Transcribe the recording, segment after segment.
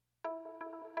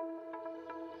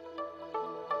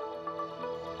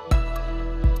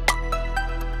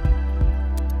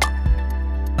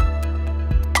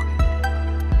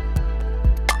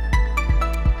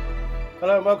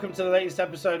and welcome to the latest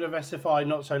episode of SFI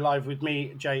Not So Live with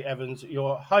me, Jay Evans,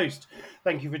 your host.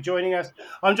 Thank you for joining us.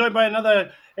 I'm joined by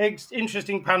another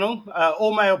interesting panel,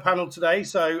 all-male panel today.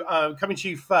 So coming to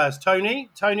you first,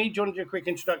 Tony. Tony, do you want to do a quick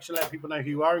introduction, let people know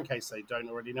who you are in case they don't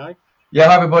already know? Yeah,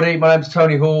 hi everybody. My name's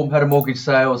Tony Hall, Head of Mortgage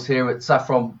Sales here at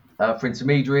Saffron for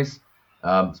Intermediaries.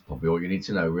 That's probably all you need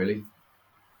to know, really.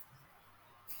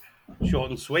 Short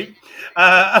and sweet.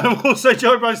 And I'm also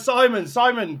joined by Simon.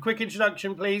 Simon, quick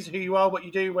introduction, please. Who you are, what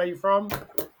you do, where you're from.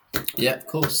 Yeah, of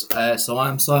course. So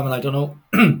I'm Simon O'Donnell.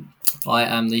 I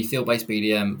am the field-based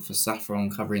BDM for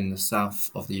Saffron, covering the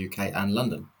south of the UK and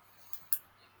London.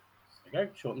 There you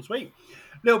go, short and sweet.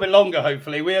 A little bit longer,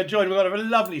 hopefully. We've got a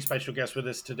lovely special guest with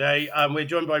us today. We're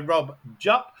joined by Rob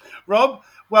Jupp. Rob,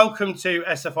 welcome to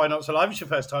SFI Not So Live. It's your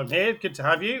first time here. Good to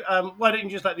have you. Why don't you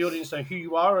just let the audience know who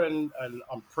you are? And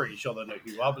I'm pretty sure they know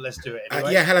who you are, but let's do it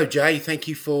anyway. Hello, Jay. Thank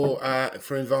you for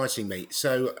inviting me.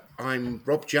 So I'm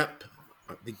Rob Jupp,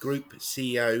 the Group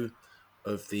CEO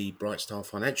of the Bright Star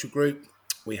Financial Group.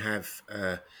 We have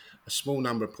a small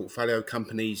number of portfolio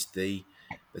companies. The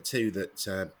two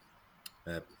that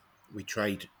we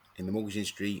trade in the mortgage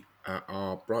industry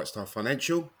are Bright Star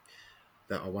Financial,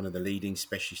 that are one of the leading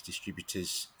specialist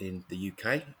distributors in the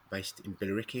UK, based in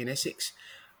Billericay in Essex.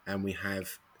 And we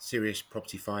have Sirius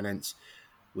Property Finance,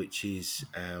 which is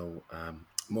our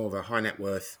more of a high net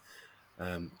worth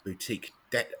boutique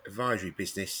debt advisory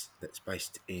business that's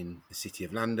based in the City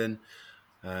of London.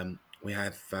 We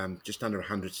have just under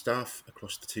 100 staff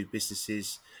across the two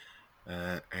businesses,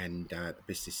 and the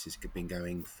business has been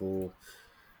going for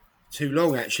too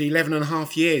long, actually, 11 and a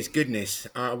half years. Goodness,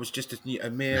 I was just a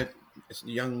mere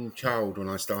young child when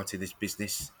I started this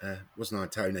business, wasn't I,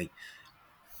 Tony?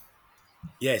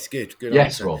 Yes, good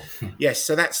Yes, answer. Rob. Yes,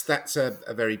 so that's a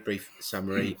very brief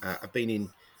summary. I've been in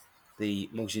the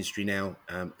mortgage industry now,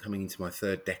 coming into my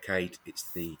third decade. It's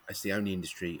the only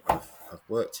industry I've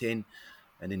worked in,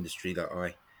 an industry that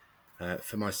I,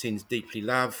 for my sins, deeply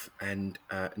love and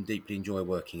deeply enjoy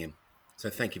working in. So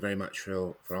thank you very much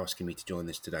for asking me to join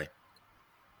this today.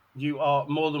 You are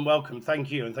more than welcome.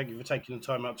 Thank you. And thank you for taking the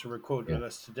time out to record with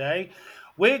us today.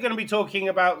 We're going to be talking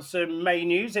about some May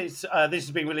news. This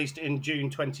has been released in June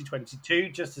 2022.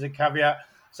 Just as a caveat,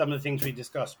 some of the things we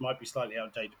discussed might be slightly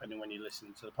outdated depending when you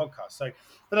listen to the podcast. So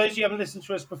for those of you who haven't listened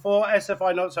to us before,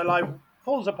 SFI Not So Live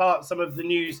pulls apart some of the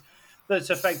news that's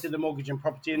affected the mortgage and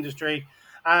property industry.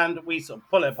 And we sort of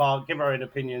pull it apart, give our own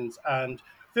opinions, and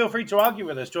feel free to argue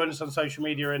with us. Join us on social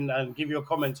media and give your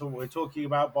comments on what we're talking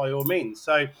about by all means.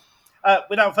 So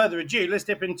without further ado, let's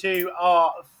dip into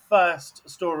our first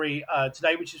story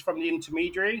today, which is from the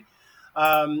Intermediary.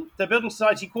 The Building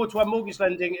Society quarter one mortgage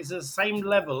lending is at the same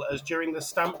level as during the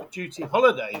stamp duty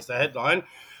holidays, the headline.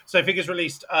 So figures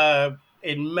released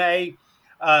in May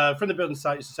from the Building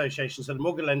Societies Association. So the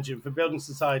mortgage lending for building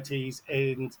societies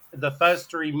in the first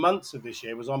 3 months of this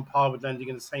year was on par with lending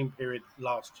in the same period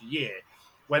last year,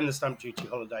 when the stamp duty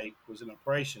holiday was in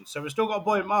operation. So we've still got a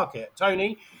buoyant market.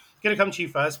 Tony, going to come to you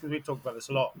first because we've talked about this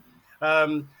a lot.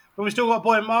 But we've still got a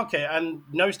buoyant market and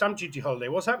no stamp duty holiday.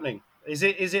 What's happening? Is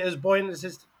it as buoyant as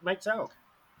it makes out?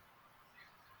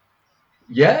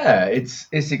 Yeah, it's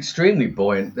extremely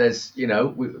buoyant. There's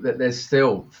there's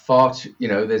still far too,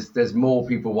 there's more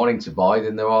people wanting to buy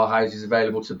than there are houses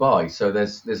available to buy. So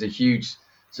there's a huge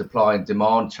supply and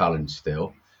demand challenge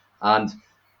still, and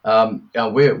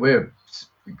we're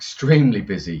extremely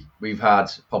busy. We've had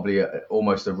probably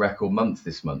almost a record month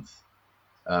this month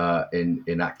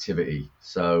in activity.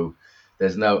 So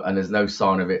there's no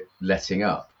sign of it letting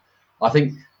up. I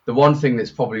think the one thing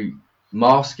that's probably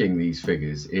masking these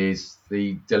figures is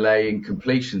the delay in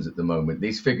completions at the moment.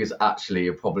 These figures actually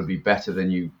are probably better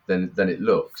than it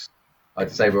looks.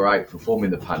 I'd say we're outperforming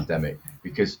the pandemic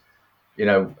because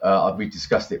we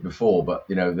discussed it before, but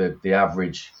the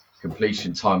average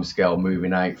completion timescale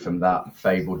moving out from that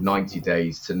fabled 90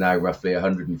 days to now roughly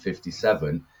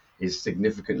 157 is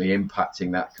significantly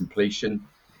impacting that completion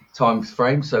time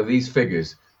frame. So these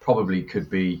figures probably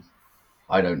could be,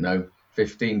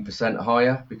 15%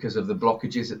 higher because of the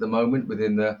blockages at the moment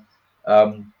within the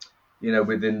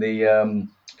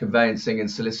conveyancing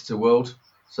and solicitor world.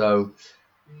 So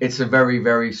it's a very,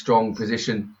 very strong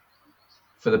position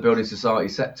for the building society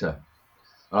sector.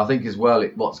 And I think as well,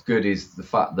 what's good is the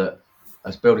fact that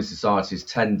as building societies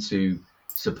tend to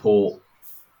support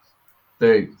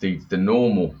the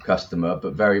normal customer,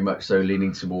 but very much so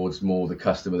leaning towards more the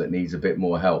customer that needs a bit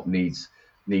more help, needs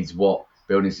what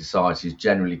building societies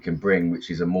generally can bring, which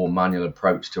is a more manual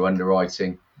approach to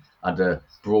underwriting and a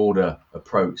broader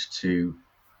approach to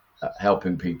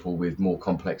helping people with more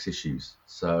complex issues.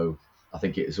 So I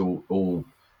think it is all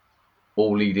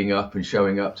all leading up and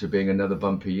showing up to being another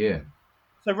bumpy year.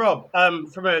 So, Rob,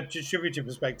 from a distributor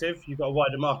perspective, you've got a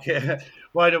wider market,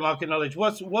 wider market knowledge.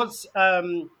 What's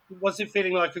it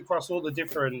feeling like across all the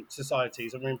different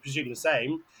societies? I mean, presume the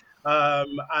same,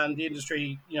 and the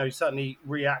industry, certainly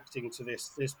reacting to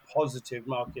this positive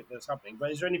market that's happening.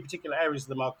 But is there any particular areas of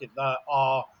the market that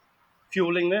are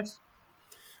fueling this?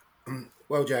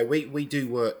 Well, Joe, we do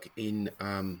work in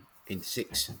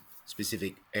six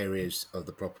specific areas of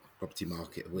the property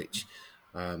market, which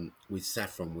with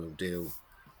Saffron will deal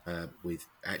with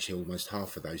actually almost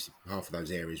half of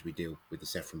those areas. We deal with the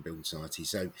Saffron Building Society.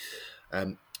 So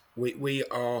um, we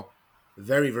are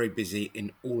very very busy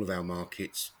in all of our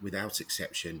markets without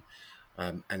exception,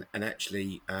 and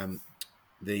actually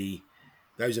the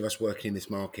those of us working in this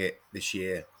market this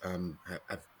year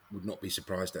would not be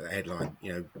surprised at the headline.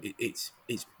 It's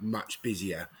much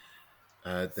busier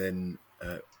than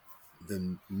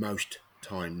most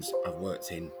times I've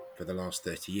worked in for the last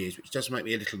 30 years, which does make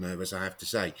me a little nervous, I have to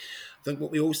say. I think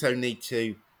what we also need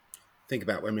to think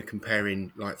about when we're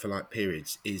comparing like for like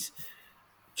periods is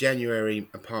January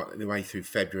and part of the way through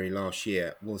February last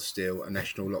year was still a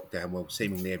national lockdown, well,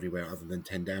 seemingly everywhere other than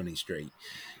 10 Downing Street.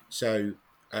 So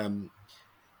um,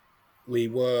 we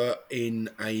were in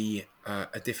a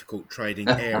difficult trading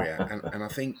area, and I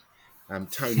think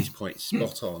Tony's point is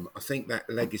spot on. I think that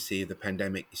legacy of the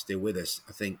pandemic is still with us.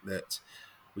 I think that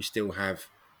we still have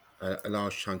a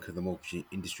large chunk of the mortgage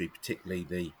industry,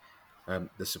 particularly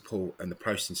the support and the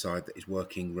processing side that is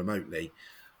working remotely,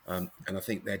 and I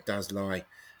think there does lie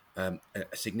a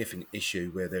significant issue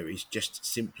where there is just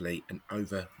simply an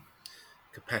over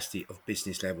capacity of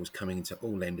business levels coming into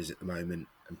all lenders at the moment,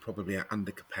 and probably an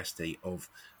under capacity of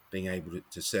being able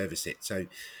to service it. So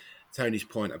Tony's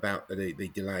point about the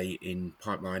delay in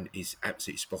pipeline is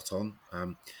absolutely spot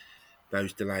on.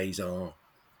 Those delays are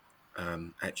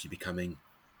actually becoming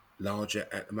larger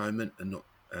at the moment and not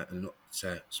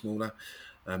smaller.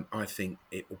 I think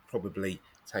it will probably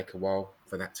take a while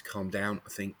for that to calm down. I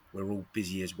think we're all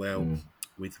busy as well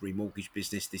with remortgage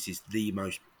business. This is the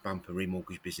most bumper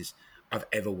remortgage business I've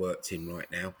ever worked in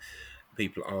right now.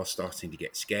 People are starting to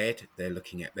get scared. They're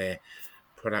looking at their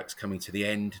products coming to the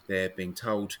end. They're being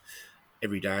told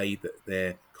every day that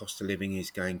their cost of living is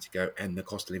going to go, and the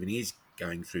cost of living is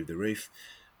going through the roof.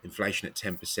 Inflation at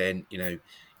 10%,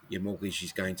 your mortgage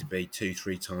is going to be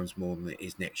 2-3 times more than it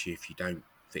is next year if you don't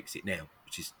fix it now,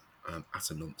 which is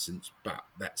utter nonsense. But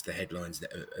that's the headlines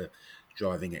that are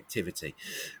driving activity.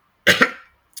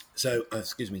 So,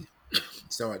 excuse me.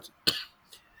 So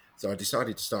I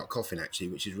decided to start coughing actually,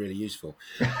 which is really useful.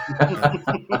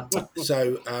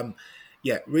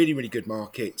 Yeah, really, really good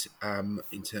market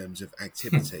in terms of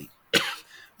activity,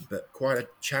 but quite a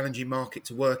challenging market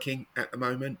to work in at the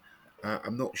moment.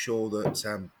 I'm not sure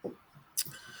that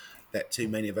too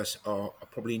many of us are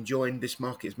probably enjoying this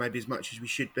market maybe as much as we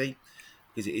should be,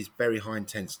 because it is very high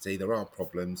intensity. There are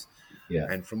problems, Yeah.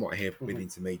 and from what I hear with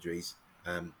intermediaries,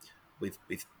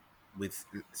 with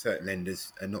certain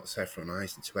lenders, and not Saffron, I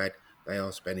hasten to add, they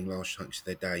are spending large chunks of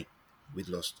their day with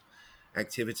lost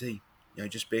activity.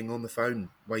 Just being on the phone,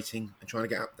 waiting and trying to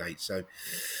get updates. So,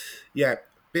 yeah,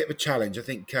 bit of a challenge. I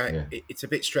think it's a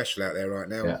bit stressful out there right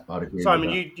now. Yeah, I'd agree Simon,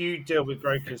 with that. you deal with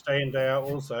brokers day in day out.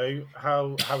 Also,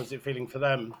 how is it feeling for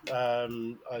them?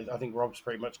 I think Rob's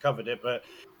pretty much covered it, but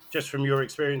just from your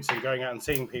experience in going out and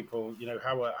seeing people,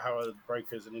 how are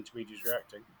brokers and intermediaries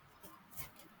reacting?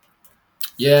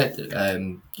 Yeah,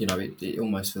 it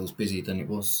almost feels busier than it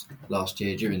was last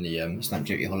year during the stamp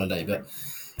duty holiday. But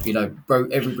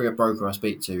every broker I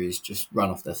speak to is just run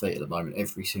off their feet at the moment.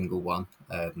 Every single one,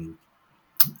 and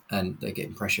they're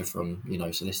getting pressure from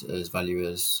solicitors,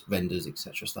 valuers, vendors,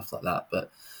 etc., stuff like that.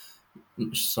 But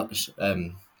such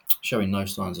showing no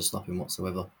signs of stopping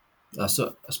whatsoever. I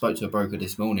spoke to a broker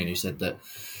this morning who said that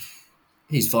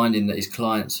he's finding that his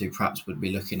clients who perhaps would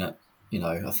be looking at a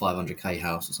 500k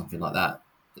house or something like that,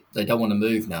 they don't want to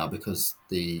move now because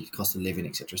the cost of living,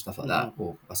 etc., stuff like that.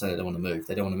 Or I say they don't want to move.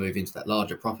 They don't want to move into that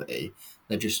larger property.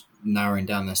 They're just narrowing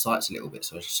down their sights a little bit,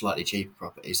 so it's a slightly cheaper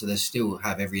property. So they still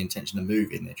have every intention of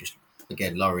moving. They're just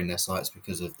again lowering their sights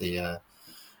because of the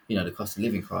the cost of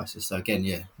living crisis. So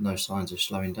again, no signs of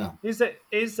slowing down. Is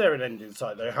there an end in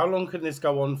sight though? How long can this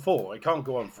go on for? It can't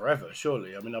go on forever,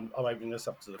 surely. I mean, I'm opening this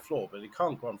up to the floor, but it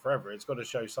can't go on forever. It's got to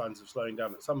show signs of slowing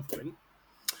down at some point.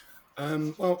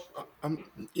 Well,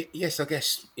 yes, I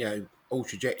guess all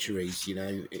trajectories,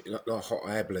 like hot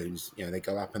air balloons, they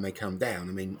go up and they come down.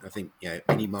 I mean, I think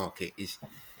any market is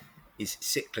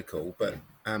cyclical, but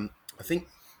I think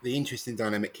the interesting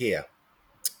dynamic here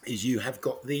is you have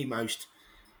got the most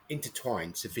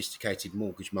intertwined, sophisticated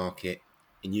mortgage market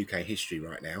in UK history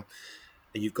right now.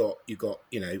 and you've got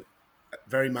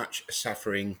very much a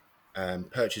suffering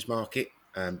purchase market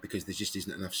because there just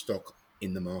isn't enough stock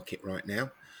in the market right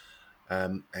now,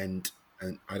 and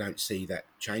I don't see that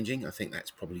changing. I think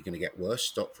that's probably going to get worse.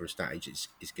 Stock for estate agents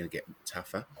is going to get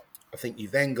tougher. I think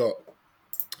you've then got,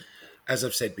 as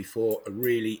I've said before, a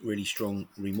really, really strong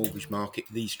remortgage market,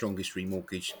 the strongest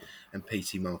remortgage and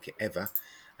PT market ever.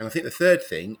 And I think the third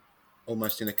thing,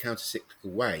 almost in a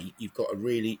counter-cyclical way, you've got a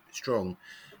really strong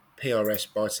PRS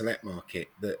buy-to-let market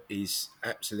that is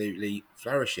absolutely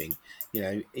flourishing.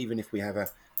 Even if we have a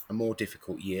more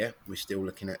difficult year, we're still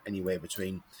looking at anywhere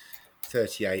between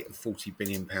 38 and 40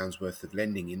 billion pounds worth of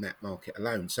lending in that market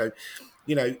alone. So,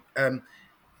 you know,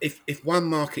 if one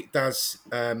market does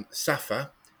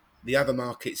suffer, the other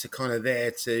markets are kind of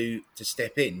there to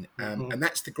step in, and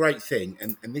that's the great thing.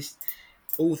 And this,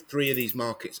 all three of these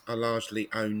markets are largely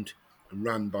owned and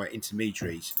run by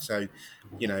intermediaries. So,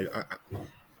 you know,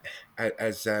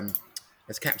 as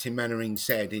Captain Mannering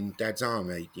said in Dad's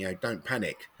Army, don't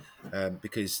panic,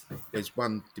 because as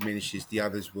one diminishes, the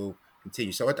others will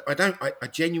continue. So I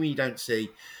genuinely don't see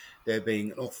there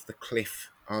being an off the cliff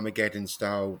Armageddon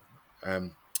style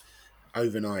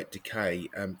overnight decay.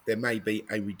 There may be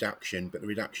a reduction, but the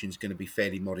reduction is going to be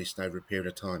fairly modest over a period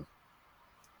of time.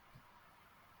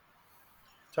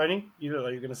 Tony, you look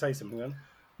like you're going to say something then.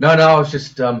 No, I was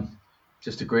just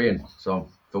agreeing. So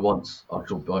for once, I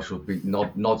shall be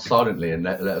nod silently and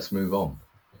let us move on.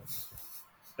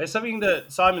 There's something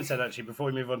that Simon said actually before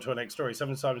we move on to our next story.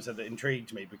 Something Simon said that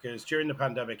intrigued me because during the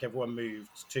pandemic, everyone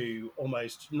moved to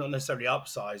almost not necessarily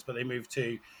upsize, but they moved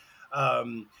to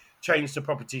change the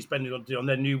property, spending on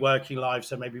their new working life.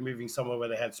 So maybe moving somewhere where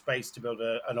they had space to build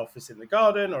an office in the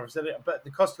garden, but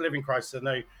the cost of living crisis, I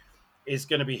know, is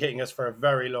going to be hitting us for a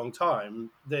very long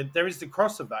time. There is the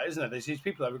cross of that, isn't there? There's these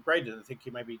people that have upgraded and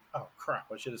thinking maybe, oh crap,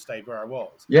 I should have stayed where I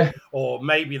was. Yeah. Or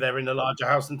maybe they're in a larger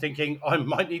house and thinking, I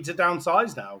might need to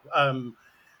downsize now,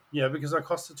 because our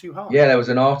costs are too high. Yeah, there was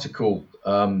an article,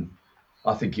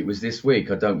 I think it was this week,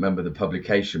 I don't remember the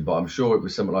publication, but I'm sure it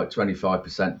was something like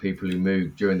 25% people who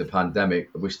moved during the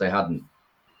pandemic wish they hadn't.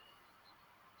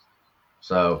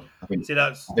 So I think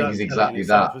it's exactly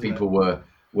that. People were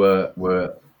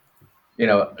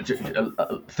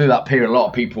through that period, a lot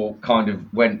of people kind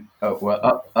of were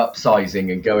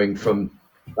upsizing and going from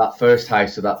that first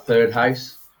house to that third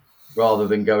house rather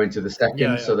than going to the second.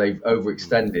 Yeah. So they've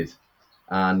overextended,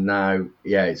 and now,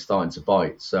 it's starting to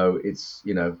bite. So it's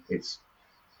an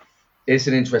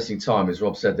interesting time. As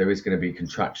Rob said, there is going to be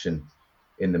contraction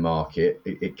in the market.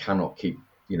 It cannot keep,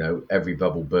 every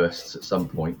bubble bursts at some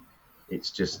point.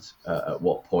 It's just at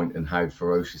what point and how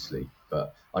ferociously.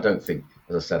 But I don't think,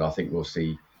 as I said, I think we'll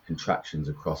see contractions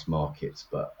across markets,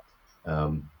 but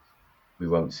we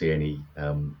won't see any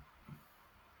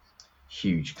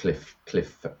huge cliff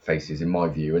faces, in my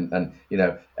view. And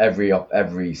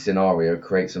every scenario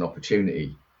creates an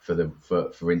opportunity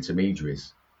for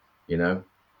intermediaries,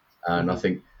 and I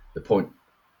think the point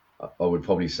I would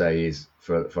probably say is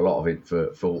for a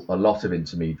lot of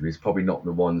intermediaries, probably not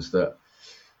the ones that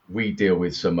we deal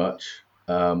with so much.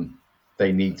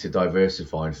 They need to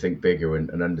diversify and think bigger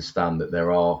and understand that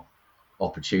there are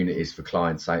opportunities for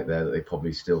clients out there that they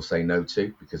probably still say no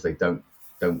to because they don't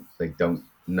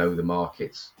know the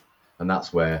markets. And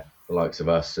that's where the likes of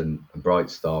us and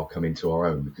Brightstar come into our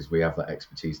own, because we have that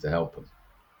expertise to help them.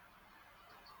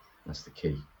 That's the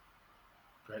key.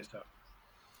 Great stuff.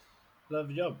 Love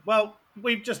the job. Well,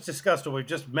 we've just discussed, or we've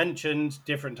just mentioned,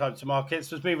 different types of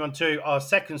markets. Let's move on to our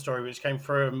second story, which came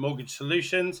from Mortgage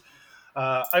Solutions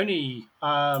only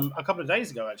a couple of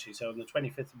days ago, actually. So on the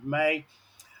 25th of May,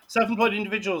 self-employed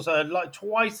individuals are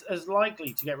twice as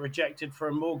likely to get rejected for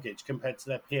a mortgage compared to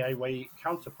their PAYE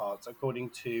counterparts, according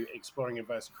to Exploring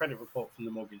Adverse Credit Report from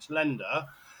the mortgage lender.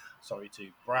 Sorry to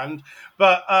brand,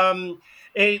 but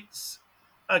it's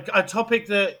a topic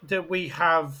that we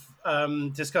have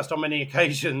discussed on many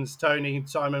occasions. Tony,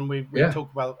 Simon, we talk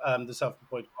about the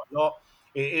self-employed quite a lot.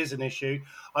 It is an issue.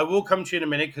 I will come to you in a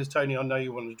minute because, Tony, I know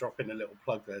you want to drop in a little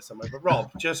plug there somewhere. But Rob,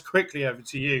 just quickly over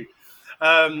to you.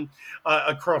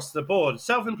 Across the board,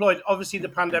 self-employed, obviously the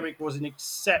pandemic was an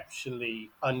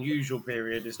exceptionally unusual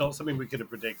period. It's not something we could have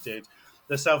predicted.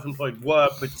 The self-employed were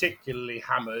particularly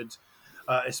hammered,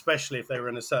 especially if they were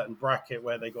in a certain bracket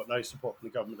where they got no support from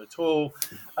the government at all.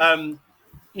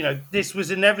 This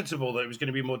was inevitable that it was going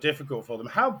to be more difficult for them.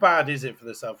 How bad is it for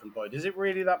the self-employed? Is it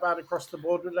really that bad across the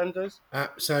board with lenders?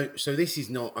 So this is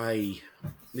not a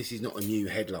new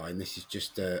headline. This is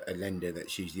just a lender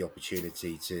that's used the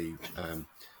opportunity to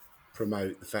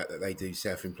promote the fact that they do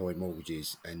self-employed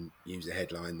mortgages and use a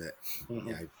headline that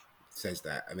says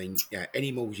that. I mean,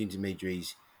 any mortgage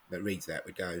intermediaries that reads that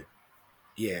would go,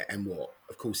 yeah, and what?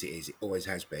 Of course it is. It always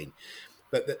has been.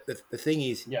 But the thing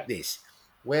is Yeah. this: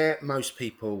 where most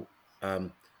people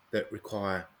that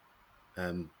require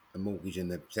a mortgage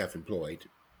and they're self-employed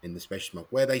in the special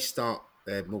market, where they start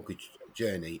their mortgage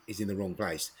journey is in the wrong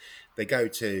place. They go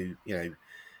to,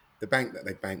 the bank that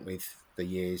they bank with for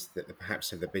years, that they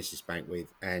perhaps have their business bank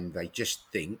with, and they just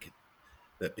think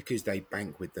that because they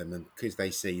bank with them and because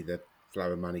they see the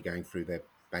flow of money going through their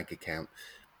bank account,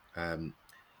 um,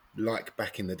 like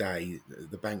back in the day,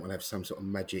 the bank will have some sort of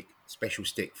magic special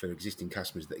stick for existing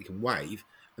customers that you can wave,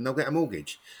 and they'll get a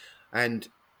mortgage, and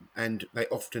they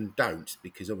often don't,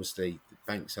 because obviously the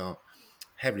banks are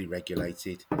heavily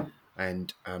regulated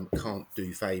and can't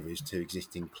do favours to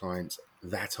existing clients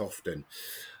that often.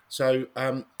 So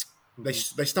Mhm.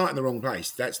 they start in the wrong place.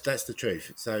 That's the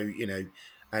truth. So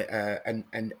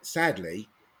and sadly,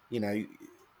 you know,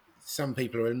 some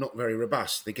people are not very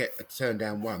robust. They get turned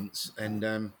down once and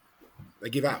they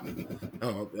give up.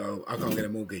 Oh, I can't get a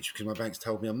mortgage because my bank's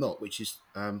told me I'm not, which is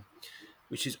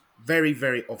very,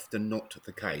 very often not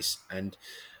the case. And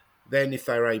then if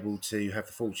they're able to have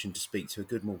the fortune to speak to a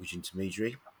good mortgage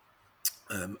intermediary,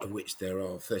 of which there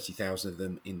are 30,000 of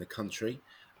them in the country,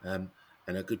 and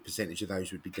a good percentage of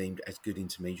those would be deemed as good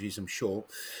intermediaries, I'm sure.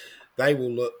 They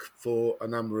will look for a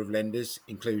number of lenders,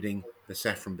 including the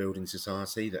Saffron Building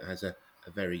Society, that has a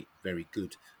very, very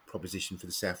good proposition for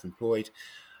the self-employed,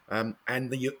 and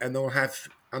they'll have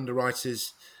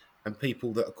underwriters and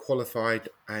people that are qualified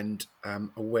and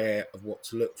aware of what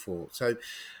to look for. So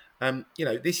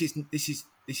this is not,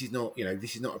 this is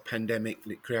not a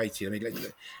pandemic created. I mean,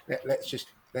 let's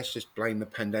just blame the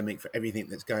pandemic for everything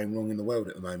that's going wrong in the world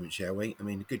at the moment, shall we? I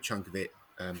mean, a good chunk of it,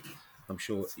 I'm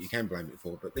sure you can blame it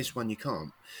for, but this one you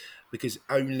can't, because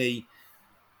only,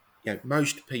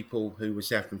 most people who were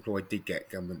self-employed did get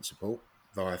government support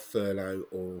via furlough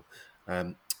or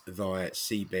um, via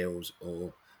CBILS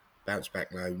or bounce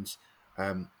back loans.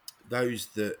 Those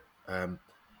that um,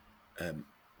 um,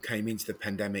 came into the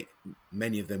pandemic,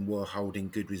 many of them were holding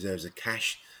good reserves of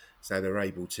cash, so they're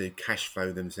able to cash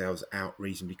flow themselves out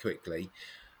reasonably quickly.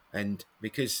 And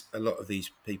because a lot of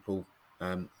these people,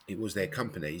 it was their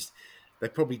companies, they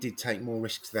probably did take more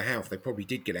risks to the house. They probably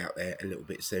did get out there a little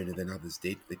bit sooner than others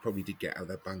did. They probably did get out of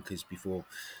their bunkers before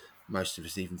most of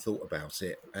us even thought about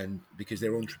it, and because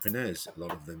they're entrepreneurs, a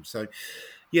lot of them. So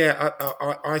yeah,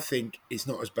 I think it's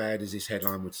not as bad as this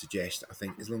headline would suggest. I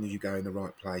think as long as you go in the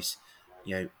right place,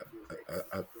 you know,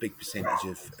 a big percentage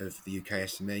of the UK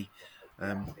SME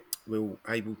will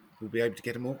be able to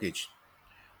get a mortgage.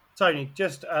 Tony,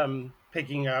 just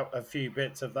picking out a few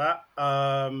bits of that.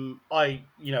 I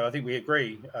think we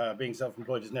agree. Being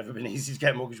self-employed has never been easy to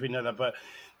get a mortgage. We know that, but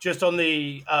just on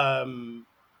the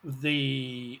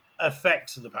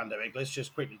effects of the pandemic, let's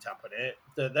just quickly tap on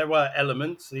it. There were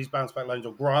elements. These bounce back loans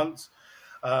or grants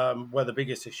were the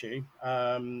biggest issue.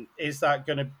 Is that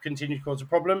going to continue to cause a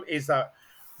problem? Is that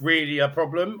really a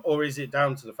problem, or is it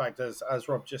down to the fact, as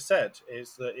Rob just said,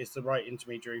 it's the right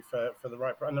intermediary for the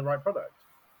right and the right product?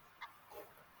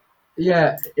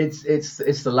 Yeah, it's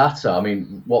the latter. I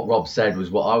mean, what Rob said was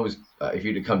what I was. If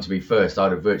you'd have come to me first,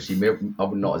 I'd have virtually I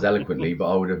would not as eloquently,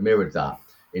 but I would have mirrored that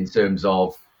in terms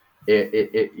of it.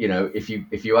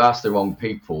 If you ask the wrong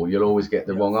people, you'll always get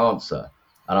the Yeah. wrong answer,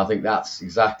 and I think that's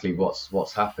exactly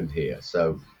what's happened here.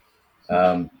 So,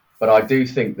 but I do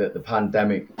think that the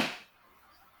pandemic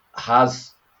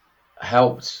has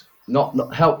helped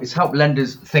not help it's helped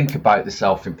lenders think about the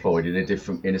self-employed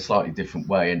in a slightly different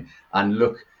way, and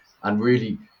look and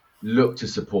really look to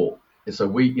support. And so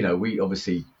we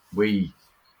obviously, we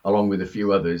along with a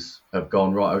few others have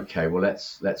gone, right, okay, well,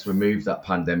 let's remove that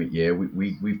pandemic year.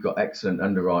 We've got excellent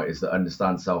underwriters that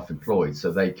understand self-employed,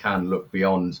 so they can look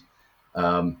beyond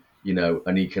an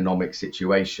economic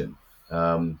situation.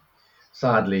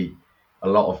 Sadly, a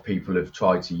lot of people have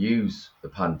tried to use the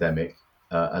pandemic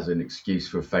as an excuse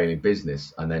for a failing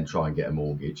business and then try and get a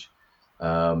mortgage.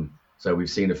 So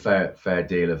we've seen a fair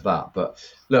deal of that. But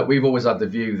look, we've always had the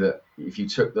view that if you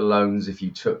took the loans, if you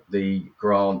took the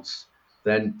grants,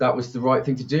 then that was the right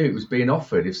thing to do. It was being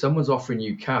offered. If someone's offering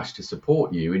you cash to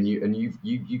support you, and you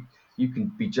can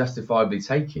be justifiably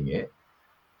taking it,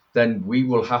 then we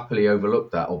will happily overlook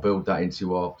that or build that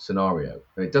into our scenario.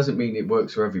 And it doesn't mean it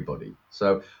works for everybody.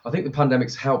 So I think the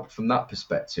pandemic's helped from that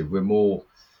perspective. We're more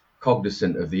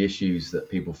cognizant of the issues that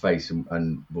people face,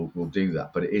 and will do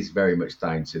that. But it is very much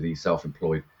down to the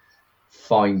self-employed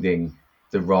finding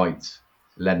the right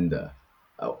lender,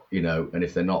 and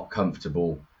if they're not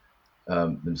comfortable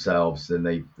themselves, then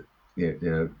they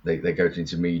go to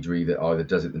intermediary that either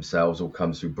does it themselves or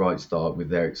comes through Bright Start with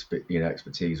their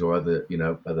expertise or other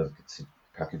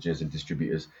packagers and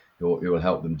distributors who will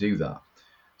help them do that.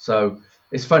 So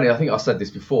it's funny. I think I said this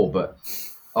before, but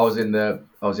I was in the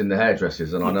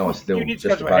hairdressers, and I know I You still need to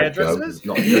go just to a about go. hairdresser's? It's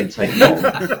not doesn't take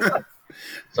long.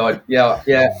 So yeah.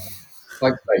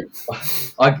 Thanks, mate.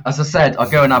 As I said, I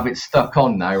go and have it stuck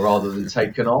on now rather than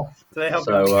taken off. Do they help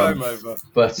you with So, comb over?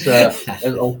 but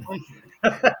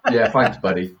yeah, thanks,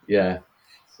 buddy. Yeah.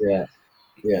 Yeah.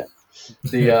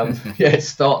 The yeah, it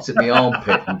starts at my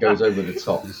armpit and goes over the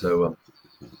top. So,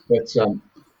 but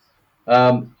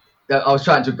I was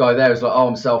chatting to a guy there. He was like, "Oh,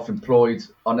 I'm self-employed.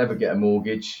 I'll never get a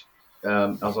mortgage."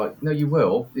 I was like, "No, you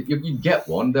will. You can get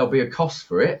one. There'll be a cost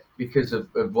for it because of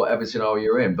whatever scenario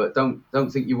you're in. But don't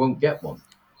think you won't get one.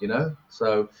 You know."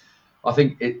 So I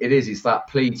think it is. It's that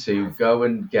plea to go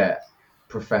and get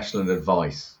professional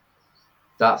advice.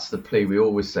 That's the plea we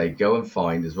always say. Go and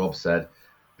find, as Rob said,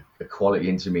 a quality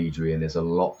intermediary, and there's a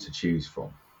lot to choose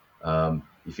from.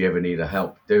 If you ever need a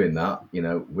help doing that,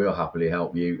 we'll happily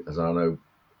help you, as I know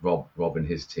Rob and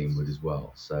his team would as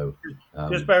well. So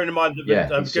just bearing in mind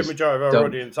that a good majority of our don't.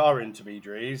 audience are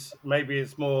intermediaries, maybe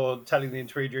it's more telling the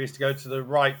intermediaries to go to the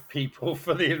right people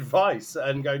for the advice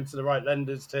and going to the right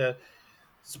lenders to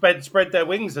spread their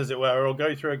wings, as it were, or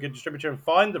go through a good distributor and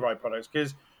find the right products.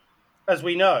 Because as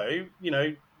we know,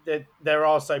 there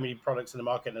are so many products in the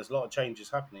market and there's a lot of changes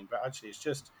happening, but actually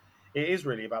it is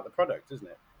really about the product, isn't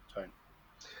it, Tone?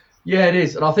 Yeah, it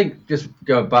is. And I think just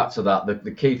going back to that,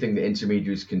 the key thing that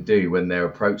intermediaries can do when they're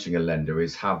approaching a lender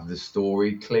is have the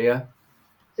story clear.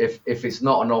 If it's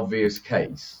not an obvious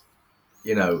case,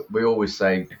 we always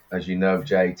say, as you know,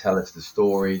 Jay, tell us the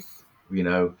story,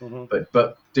 Mm-hmm.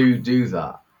 but do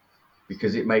that,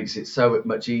 because it makes it so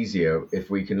much easier if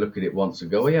we can look at it once and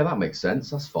go, oh yeah, that makes sense,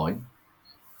 that's fine.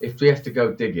 If we have to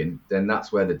go digging, then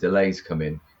that's where the delays come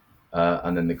in.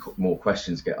 And then the more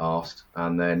questions get asked,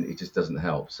 and then it just doesn't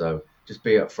help. So just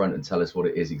be upfront and tell us what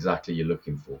it is exactly you're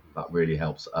looking for. That really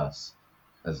helps us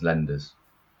as lenders.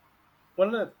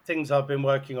 One of the things I've been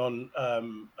working on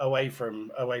away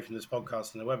from this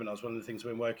podcast and the webinars, one of the things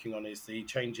we've been working on is the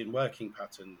change in working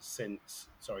patterns since,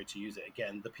 sorry to use it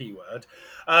again, the P word.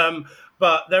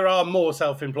 But there are more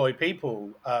self-employed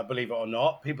people, believe it or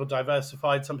not. People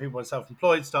diversified. Some people were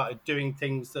self-employed, started doing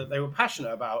things that they were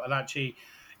passionate about. And actually,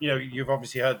 you've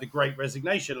obviously heard the great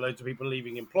resignation, loads of people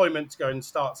leaving employment to go and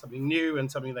start something new and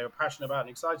something they were passionate about and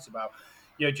excited about,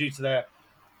 due to their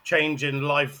change in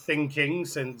life thinking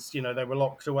since they were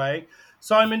locked away.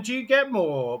 Simon, do you get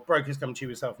more brokers come to you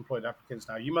with self-employed applicants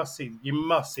now? You must see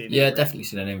Yeah, definitely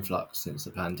seen an influx since the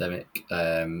pandemic,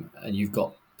 and you've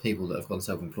got people that have gone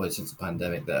self-employed since the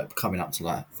pandemic that are coming up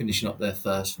to finishing up their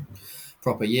first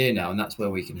proper year now, and that's where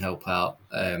we can help out.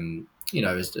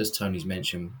 As Tony's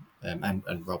mentioned,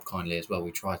 and Rob kindly as well,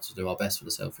 we try to do our best for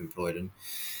the self-employed, and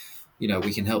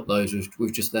we can help those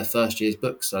with just their first year's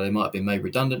books. So they might have been made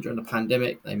redundant during the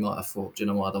pandemic. They might have thought, do you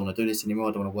know what, I don't want to do this anymore.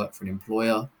 I don't want to work for an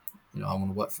employer. I want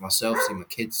to work for myself, see my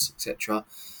kids, etc.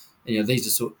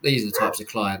 These are the types of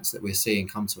clients that we're seeing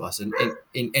come to us, and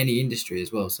in any industry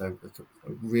as well. So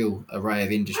a real array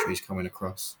of industries coming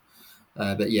across.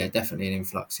 But yeah, definitely an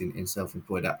influx in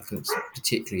self-employed applicants,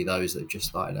 particularly those that have just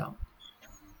started out.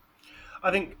 I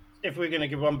think if we're going to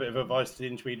give one bit of advice to the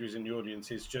intermediaries in the audience,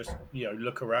 is just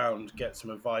look around, get some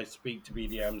advice, speak to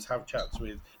BDMs, have chats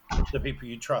with the people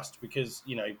you trust, because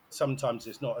sometimes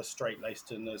it's not as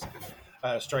straight-laced and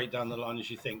as straight down the line as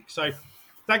you think. So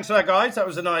thanks for that, guys. That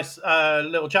was a nice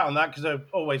little chat on that, because I've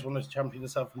always wanted to champion the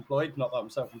self-employed. Not that I'm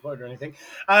self-employed or anything.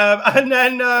 And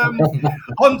then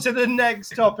on to the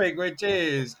next topic, which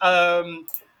is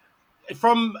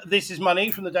from This Is Money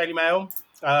from the Daily Mail.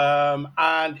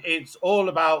 And it's all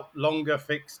about longer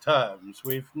fixed terms.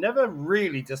 We've never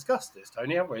really discussed this,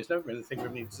 Tony, have we? It's never been a thing we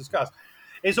need to discuss.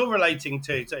 It's all relating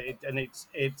to, and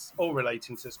it's all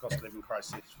relating to this cost of living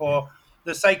crisis. For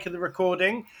the sake of the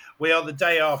recording, we are the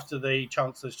day after the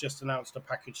Chancellor's just announced a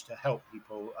package to help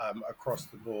people across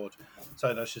the board.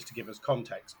 So that's just to give us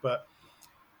context. But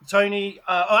Tony,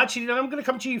 actually, I'm going to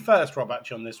come to you first, Rob,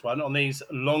 actually, on this one, on these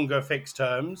longer fixed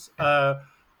terms.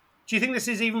 Do you think this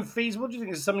is even feasible? Do you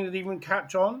think this is something that even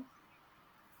catch on?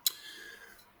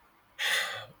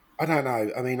 I don't know.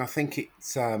 I mean, I think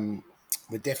it's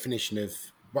the definition of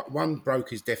one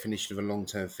broker's definition of a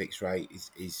long-term fixed rate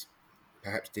is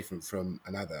perhaps different from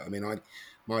another. I mean,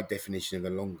 my definition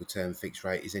of a longer-term fixed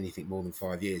rate is anything more than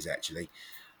 5 years. Actually,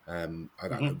 I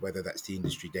don't know whether that's the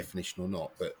industry definition or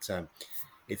not. But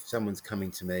if someone's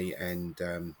coming to me and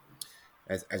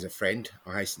as a friend,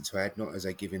 I hasten to add, not as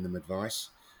a giving them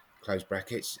advice, close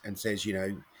brackets, and says,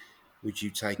 would you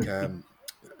take a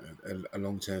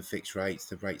long-term fixed rate?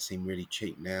 The rates seem really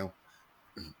cheap now.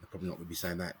 I'm probably not going to be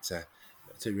saying that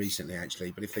too recently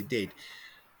actually, but if they did,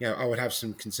 I would have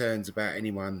some concerns about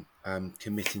anyone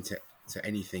committing to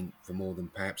anything for more than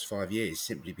perhaps 5 years,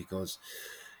 simply because,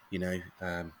 I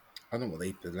don't know what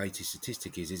the latest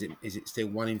statistic is. Is it still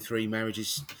 1 in 3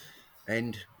 marriages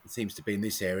end? It seems to be in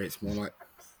this area. It's more like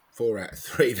 4 out of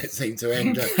 3 that seem to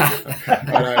end.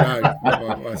 I don't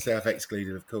know, myself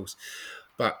excluded, of course.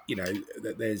 But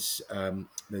there's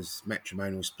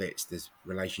matrimonial splits, there's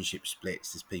relationship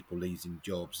splits, there's people losing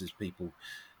jobs, there's people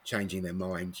changing their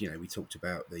mind. We talked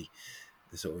about the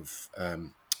sort of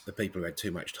the people who had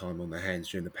too much time on their hands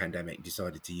during the pandemic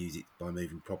decided to use it by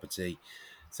moving property.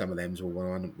 Some of them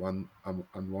will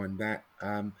unwind that.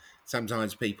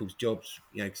 Sometimes people's jobs,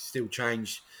 still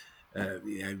change.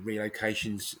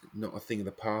 Relocation's not a thing of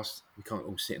the past. We can't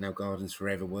all sit in our gardens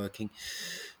forever working.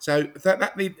 So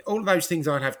all of those things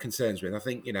I'd have concerns with. I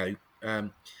think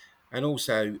and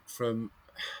also from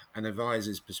an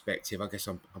advisor's perspective, I guess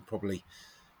I'm probably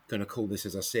going to call this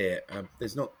as I see it.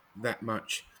 There's not that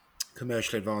much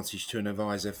commercial advantage to an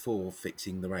advisor for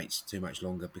fixing the rates too much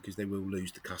longer, because they will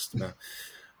lose the customer,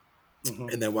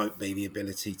 Mhm. and there won't be the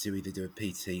ability to either do a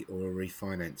PT or a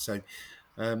refinance. So,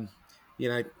 you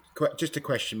know, just a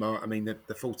question mark. I mean,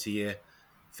 the 40-year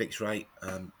fixed rate,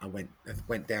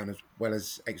 went down as well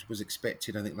as was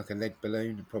expected. I think like a lead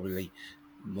balloon. Probably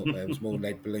there was more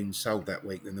lead balloons sold that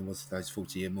week than there was those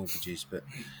 40-year mortgages, but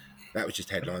that was just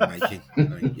headline making.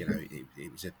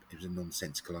 It was a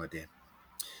nonsensical idea.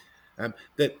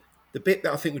 The bit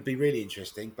that I think would be really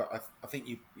interesting, but I think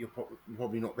you're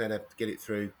probably not going to get it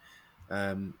through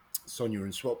Sonia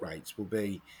and swap rates, will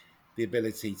be the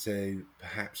ability to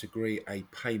perhaps agree a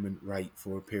payment rate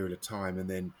for a period of time and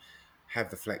then have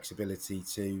the flexibility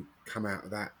to come out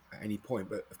of that at any point.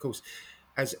 But of course,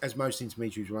 as most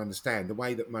intermediaries will understand, the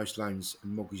way that most loans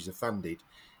and mortgages are funded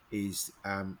is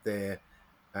they're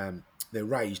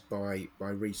raised by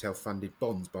retail funded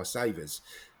bonds by savers.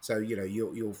 So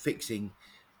you're fixing.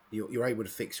 You're able to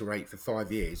fix a rate for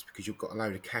 5 years because you've got a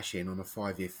load of cash in on a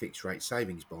 5-year fixed rate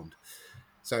savings bond.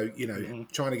 So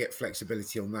Mhm. trying to get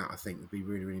flexibility on that, I think, would be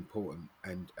really, really important,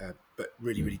 and but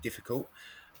really, really difficult.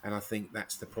 And I think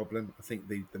that's the problem. I think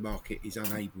the market is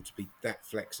unable to be that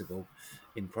flexible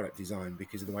in product design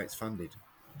because of the way it's funded.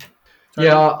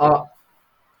 Yeah, Tony,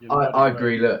 you're I nodding away.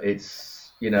 agree. Look,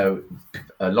 it's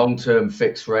a long-term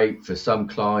fixed rate for some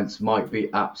clients might be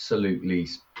absolutely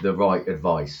the right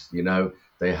advice.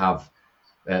 They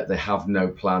have no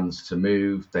plans to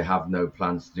move. They have no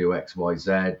plans to do X, Y,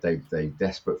 Z. They're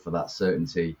desperate for that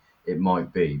certainty. It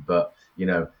might be, but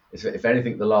if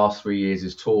anything, the last 3 years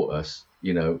has taught us,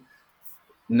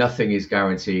 nothing is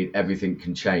guaranteed. Everything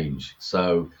can change.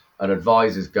 So an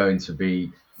advisor is going to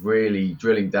be really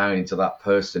drilling down into that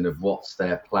person of what's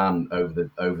their plan over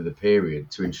the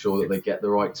period to ensure that they get the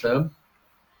right term.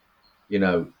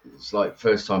 It's like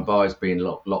first time buyers being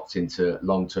locked into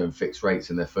long term fixed rates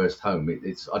in their first home.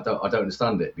 It's I don't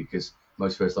understand it, because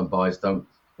most first time buyers don't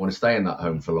want to stay in that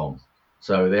home for long.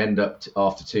 So they end up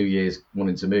after 2 years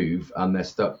wanting to move, and they're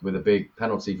stuck with a big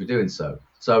penalty for doing so.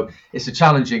 So it's a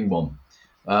challenging one.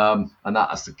 And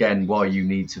that's again why you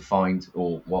need to find,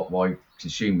 or why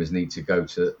consumers need to go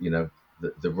to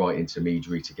the right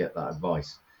intermediary to get that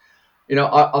advice.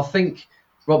 I think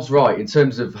Rob's right in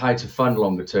terms of how to fund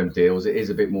longer term deals. It is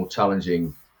a bit more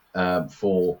challenging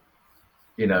for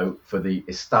for the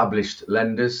established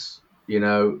lenders.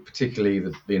 Particularly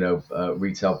the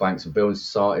retail banks and building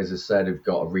societies, as I said, have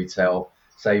got a retail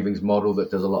savings model that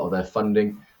does a lot of their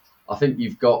funding. I think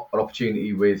you've got an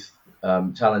opportunity with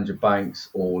challenger banks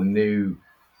or new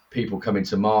people coming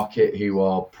to market who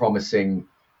are promising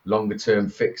longer term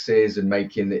fixes and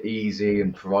making it easy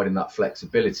and providing that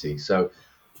flexibility. So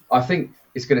I think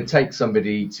it's going to take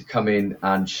somebody to come in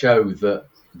and show that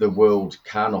the world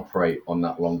can operate on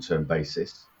that long term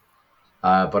basis.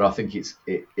 But I think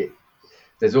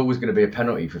there's always going to be a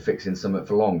penalty for fixing something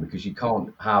for long, because you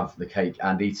can't have the cake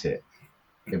and eat it.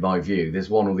 In my view, there's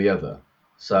one or the other.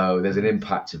 So there's an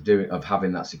impact of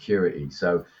having that security.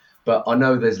 So, but I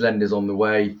know there's lenders on the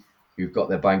way who've got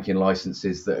their banking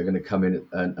licenses that are going to come in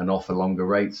and offer longer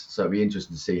rates. So it'll be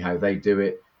interesting to see how they do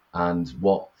it and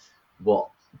what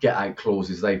get out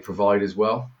clauses they provide as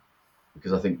well.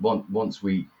 Because I think once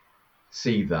we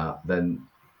see that, then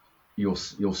you'll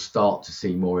start to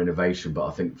see more innovation. But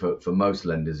I think for most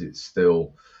lenders, it's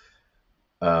still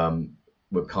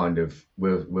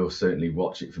we'll certainly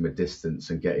watch it from a distance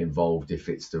and get involved if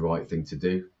it's the right thing to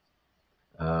do,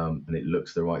 and it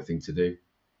looks the right thing to do.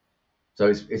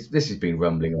 So this has been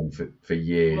rumbling on for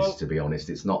years. Well, To be honest,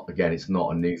 it's not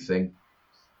a new thing.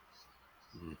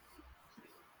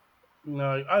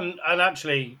 No, and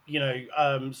actually,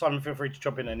 Simon, feel free to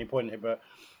chop in at any point here, but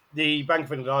the Bank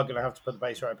of England are going to have to put the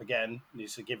base rate up again.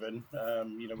 It's a given.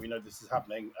 We know this is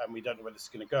happening, and we don't know where this is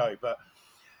going to go. But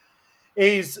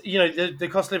the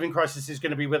cost of living crisis is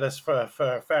going to be with us for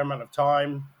a fair amount of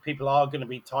time. People are going to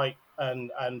be tight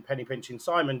and penny pinching.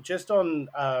 Simon, just on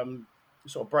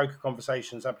sort of broker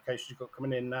conversations, applications you've got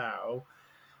coming in now,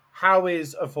 how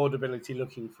is affordability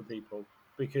looking for people?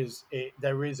 Because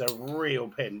there is a real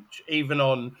pinch, even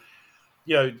on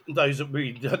those of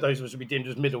us would be deemed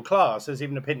as middle class. There's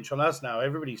even a pinch on us now.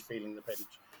 Everybody's feeling the pinch.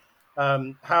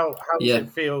 How does Yeah, it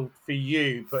feel for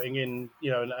you putting in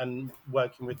and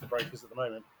working with the brokers at the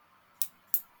moment?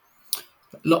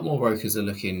 a lot more brokers are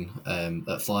looking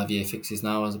at 5 year fixes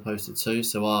now as opposed to two.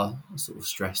 So our sort of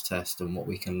stress test and what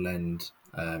we can lend,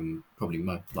 probably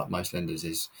like most lenders,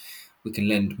 is we can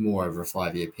lend more over a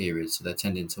 5 year period. So they're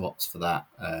tending to opt for that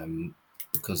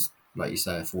because, like you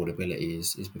say, affordability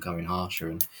is becoming harsher,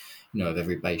 and with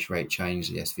every base rate change,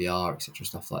 the SVR, etc.,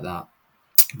 stuff like that.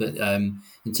 But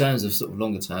in terms of sort of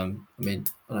longer term, I mean,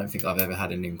 I don't think I've ever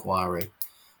had an inquiry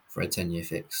for a 10 year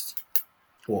fixed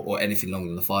or anything longer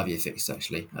than the 5 year fixed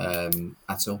actually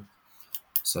at all.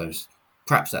 So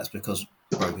perhaps that's because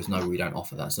brokers know we don't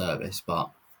offer that service,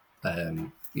 but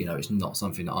it's not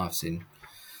something that I've seen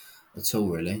at all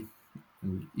really.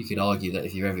 And you could argue that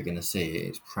if you're ever going to see it,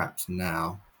 it's perhaps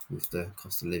now with the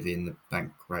cost of living, the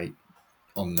bank rate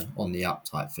on the up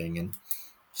type thing, and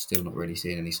still not really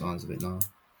seeing any signs of it now.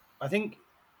 I think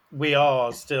we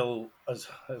are still, as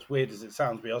weird as it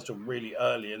sounds, we are still really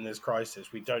early in this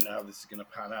crisis. We don't know how this is going to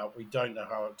pan out. We don't know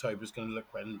how October is going to look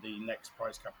when the next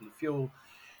price cap on the fuel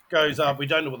goes up. We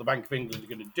don't know what the Bank of England are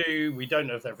going to do. We don't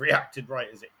know if they've reacted right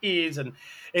as it is, and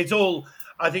it's all.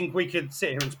 I think we could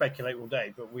sit here and speculate all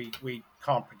day, but we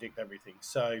can't predict everything.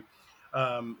 So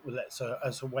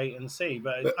let's wait and see.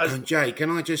 But Jay, can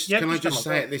I just come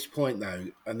say on. at this point though,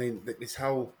 I mean, this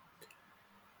whole,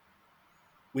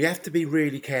 we have to be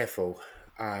really careful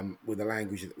with the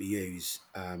language that we use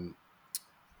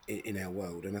in our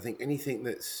world, and I think anything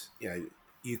that's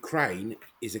Ukraine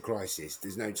is a crisis.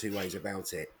 There's no two ways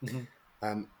about it.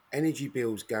 Mhm. Energy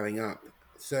bills going up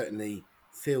certainly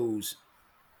feels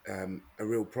a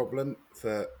real problem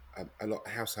for a lot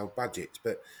of household budgets,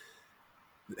 but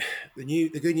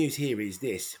the good news here is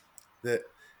that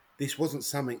this wasn't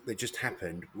something that just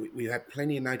happened. We had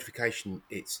plenty of notification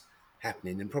it's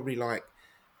happening, and probably like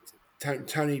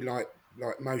Tony, like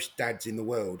most dads in the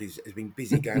world, has been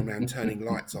busy going around turning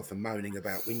lights off and moaning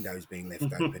about windows being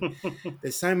left open.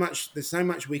 There's so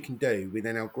much we can do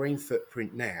within our green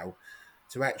footprint now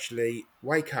to actually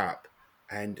wake up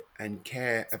and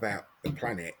care about the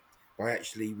planet by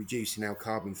actually reducing our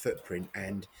carbon footprint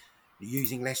and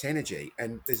using less energy.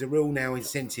 And there's a real now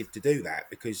incentive to do that,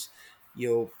 because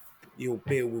your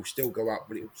bill will still go up,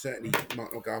 but it certainly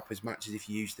might not go up as much as if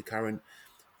you use the current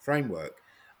framework.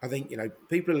 I think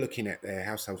people are looking at their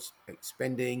household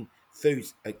spending.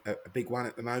 Food's a big one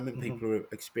at the moment. Mhm. People have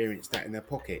experienced that in their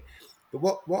pocket. But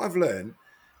what I've learned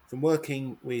from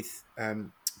working with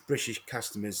British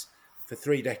customers for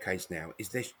 3 decades now is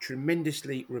they're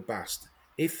tremendously robust.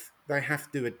 If they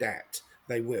have to adapt,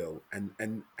 they will,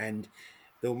 and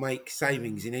they'll make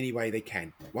savings in any way they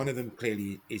can. One of them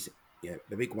clearly is,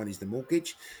 the big one is the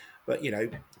mortgage, but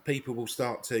people will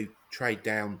start to trade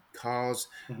down cars.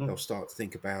 Mhm. They'll start to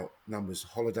think about numbers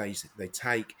of holidays they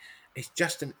take. It's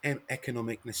just an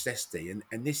economic necessity,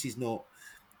 and this is not.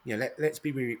 Let's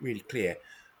be really, really clear.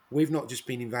 We've not just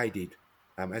been invaded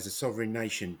as a sovereign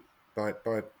nation by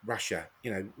Russia.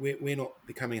 We're not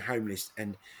becoming homeless,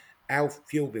 and our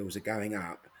fuel bills are going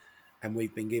up, and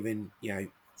we've been given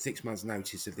 6 months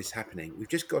notice of this happening. We've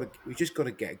just got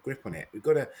to get a grip on it. We've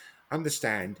got to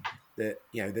understand that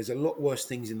there's a lot worse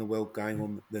things in the world going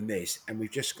on than this, and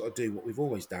we've just got to do what we've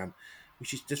always done,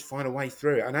 which is just find a way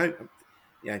through it. I know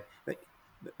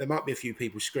there might be a few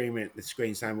people screaming at the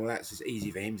screen saying, well, that's just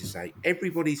easy for him to say.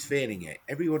 Everybody's feeling it.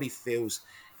 Everybody feels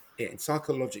it. And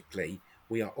psychologically,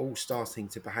 we are all starting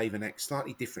to behave and act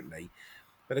slightly differently.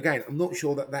 But again, I'm not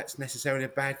sure that that's necessarily a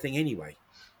bad thing anyway.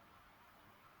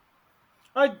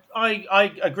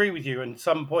 I agree with you in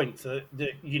some points that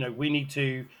we need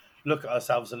to look at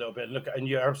ourselves a little bit. And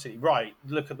you're absolutely right.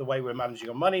 Look at the way we're managing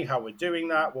our money, how we're doing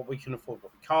that, what we can afford,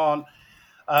 what we can't.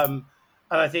 Um,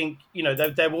 and I think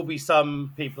there will be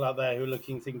some people out there who are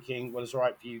looking, thinking, "Well, it's all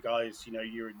right for you guys.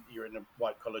 You're in a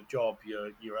white collar job.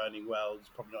 You're earning well. It's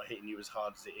probably not hitting you as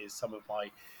hard as it is some of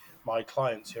my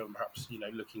clients who are perhaps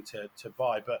looking to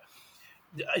buy." But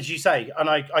as you say, and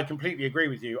I completely agree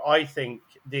with you. I think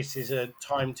this is a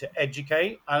time to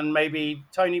educate, and maybe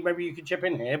Tony, maybe you could chip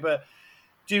in here, but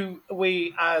do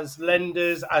we as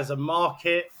lenders, as a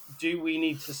market, do we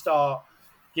need to start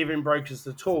giving brokers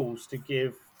the tools to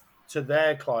give to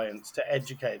their clients to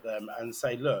educate them and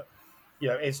say, look,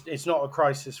 it's not a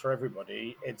crisis for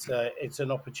everybody. It's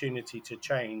an opportunity to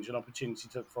change, an opportunity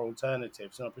to for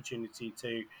alternatives, an opportunity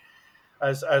to,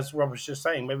 as Rob was just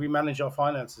saying, maybe manage our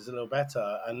finances a little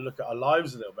better and look at our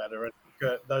lives a little better and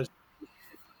look at those.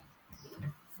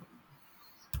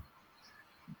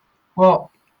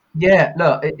 Well, yeah,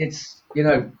 look, it's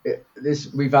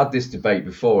this we've had this debate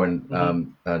before,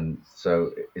 Mhm. and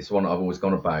so it's one I've always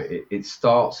gone about. It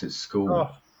starts at school.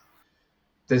 Oh,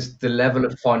 There's the level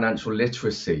of financial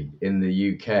literacy in the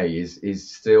UK is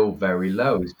still very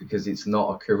low. Is because it's not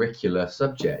a curricular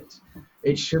subject.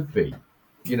 It should be.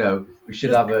 We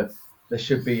should just have there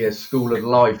should be a school of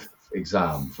life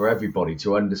exam for everybody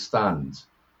to understand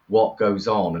what goes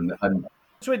on and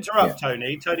to yeah, interrupt,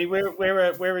 Tony. Tony,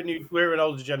 we're an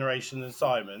older generation than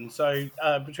Simon. So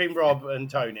between Rob and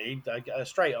Tony, a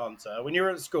straight answer. When you were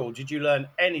at school, did you learn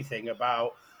anything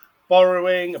about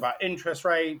borrowing, about interest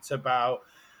rates, about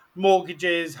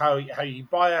mortgages, how you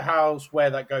buy a house,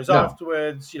 where that goes no,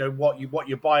 afterwards? What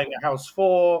you're buying a house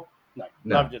for? No,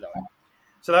 neither no. did I.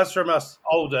 So that's from us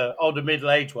older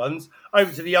middle-aged ones.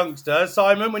 Over to the youngster,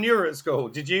 Simon. When you were at school,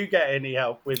 did you get any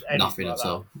help with anything Nothing like at that?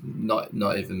 all. Not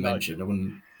even No. mentioned. I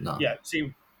wouldn't. No. Yeah,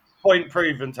 see, point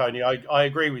proven, Tony. I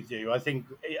agree with you. I think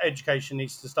education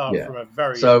needs to start Yeah. from a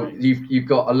very young So age. you've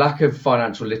got a lack of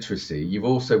financial literacy. You've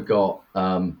also got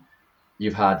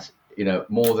you've had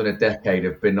more than a decade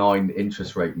of benign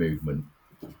interest rate movement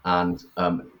and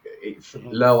Mhm.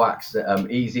 low access,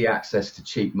 easy access to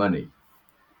cheap money,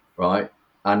 right?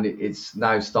 And it's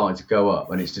now starting to go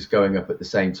up, and it's just going up at the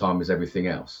same time as everything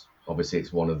else. Obviously,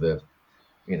 it's one of the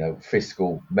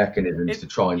fiscal mechanisms It to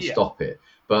try and yeah. stop it.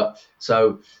 But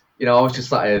so, I was just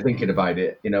sat here thinking about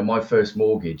it. My first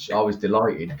mortgage, I was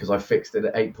delighted because I fixed it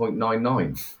at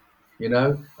 8.99. And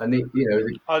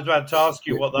I was about to ask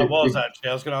you the, what that the, was. the, Actually,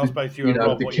 I was going to ask the both you and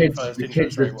Rob the what your kids first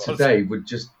interest rate of was. today would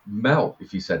just melt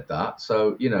if you said that.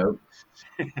 So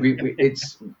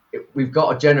we've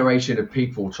got a generation of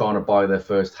people trying to buy their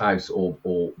first house or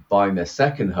buying their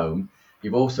second home.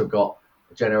 You've also got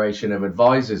a generation of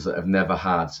advisors that have never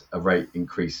had a rate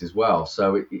increase as well.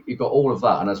 So you've got all of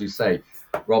that. And as we say,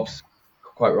 Rob's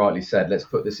quite rightly said, let's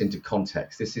put this into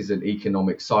context. This is an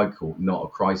economic cycle, not a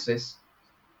crisis.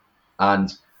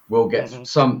 And we'll get Mhm.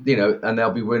 some, and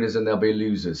there'll be winners and there'll be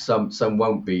losers. Some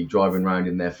won't be driving around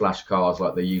in their flash cars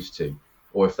like they used to,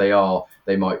 or if they are,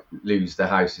 they might lose their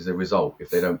house as a result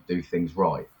if they don't do things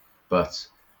right. But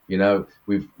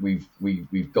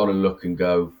we've got to look and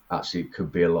go. Actually, it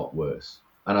could be a lot worse.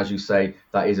 And as you say,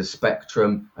 that is a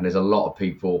spectrum, and there's a lot of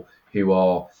people who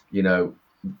are,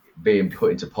 being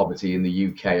put into poverty in the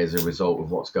UK as a result of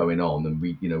what's going on, and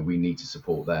we need to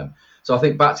support them. So I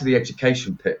think back to the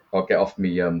education pit. I'll get off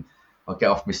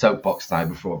my soapbox now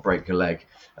before I break a leg.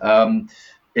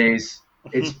 Is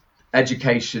it's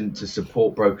education to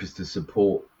support brokers to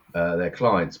support their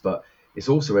clients, but it's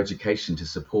also education to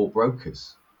support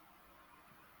brokers.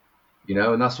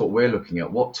 And that's what we're looking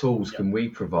at. What tools Yeah. can we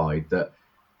provide that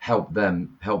help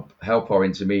them help our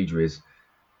intermediaries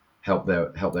help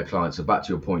their clients? So back to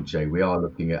your point, Jay, we are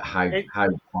looking at how It, can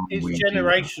it's we do that.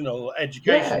 generational Yeah,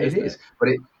 education, it isn't it? is. But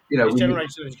It's we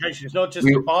generational education. It's not just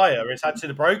we the buyer; it's actually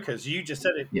the brokers. You just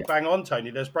said it yeah, bang on, Tony.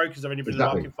 There's brokers that have only been in the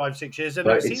exactly. market 5-6 years. They've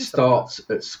never But it seen some of this.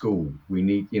 starts at school. We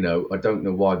need, I don't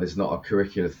know why there's not a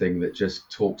curricular thing that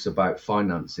just talks about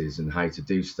finances and how to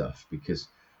do stuff, because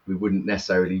we wouldn't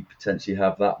necessarily potentially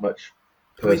have that much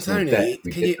I mean, personal debt Tony, if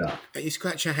we can did that. you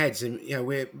scratch your heads and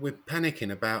we're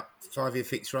panicking about 5-year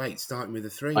fixed rates starting with a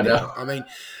 3 I now. know. I mean,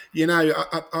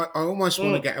 I almost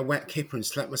want to Mm. get a wet kipper and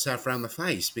slap myself around the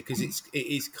face because it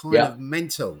is kind Yeah. of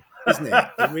mental, isn't it?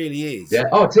 It really is. Yeah.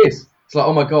 Oh, it is. It's like,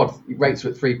 oh my God, rates are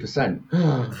at 3%.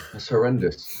 That's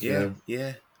horrendous. Yeah,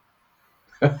 yeah.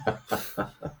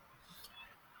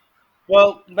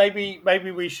 Well, maybe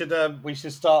we should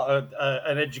start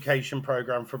an education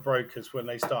program for brokers when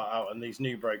they start out, and these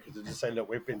new brokers, and just say, look,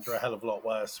 we've been through a hell of a lot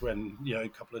worse. When a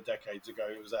couple of decades ago,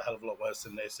 it was a hell of a lot worse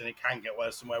than this, and it can get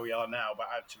worse than where we are now. But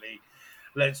actually,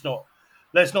 let's not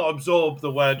absorb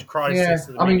the word Yeah. crisis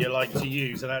that the I mean, media like to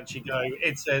use, and actually go,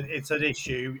 it's an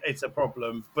issue, it's a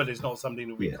problem, but it's not something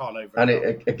that we yeah. can't And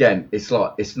overcome. again, it's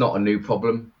like it's not a new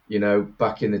problem.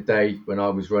 Back in the day when I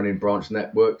was running branch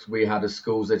networks, we had a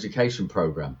schools education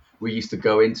program. We used to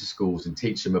go into schools and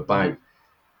teach them about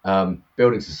Hmm.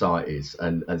 building societies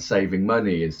and saving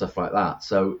money and stuff like that.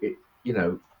 So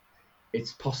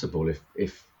it's possible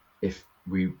if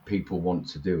we people want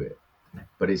to do it,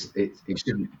 but it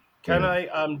shouldn't. Can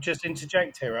I just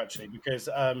interject here, actually, because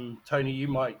Tony, you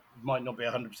might not be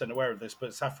 100% aware of this,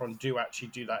 but Saffron do actually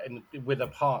do that with a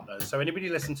partner. So anybody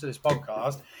listen to this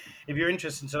podcast, if you're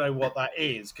interested to know what that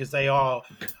is, because they are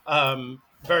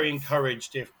very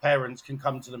encouraged if parents can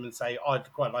come to them and say,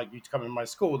 "I'd quite like you to come in my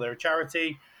school." They're a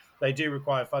charity. They do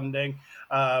require funding,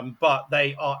 but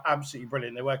they are absolutely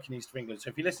brilliant. They work in East of England.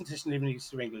 So if you listen to this and live in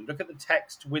East of England, look at the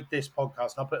text with this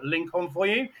podcast. I'll put a link on for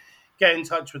you. Get in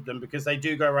touch with them because they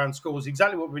do go around schools,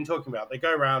 exactly what we've been talking about. They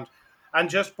go around and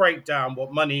just break down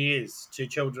what money is to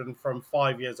children from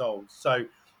 5 years old. So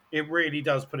it really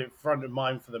does put it front of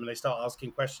mind for them, and they start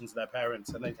asking questions to their parents,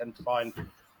 and they tend to find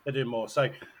they're doing more. So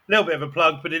a little bit of a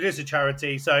plug, but it is a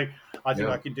charity, so I think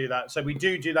I Yeah. can do that. So we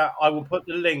do that. I will put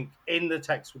the link in the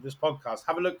text with this podcast.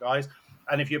 Have a look, guys,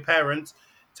 and if you're parents,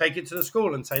 take it to the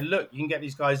school and say, look, you can get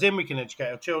these guys in, we can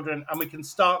educate our children, and we can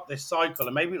start this cycle.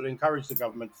 And maybe it will encourage the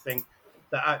government to think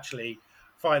that actually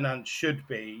finance should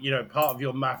be, part of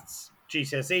your maths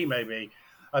GCSE, maybe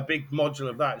a big module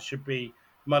of that should be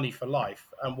money for life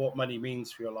and what money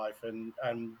means for your life. And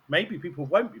maybe people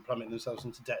won't be plummeting themselves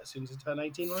into debt as soon as they turn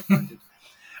 18 like I did.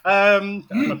 I'm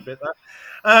a bit that.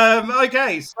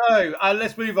 Okay, so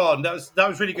let's move on. That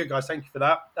was really good, guys. Thank you for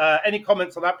that. Any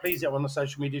comments on that? Please get on the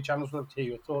social media channels. We'd love to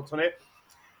hear your thoughts on it.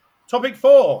 Topic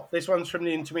 4. This one's from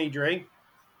the intermediary.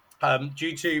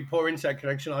 Due to poor internet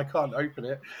connection, I can't open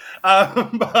it,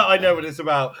 but I know what it's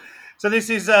about. So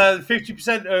this is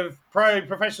 50% of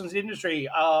professionals in the industry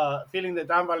are feeling that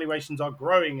down valuations are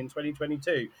growing in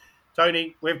 2022.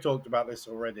 Tony, we've talked about this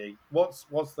already.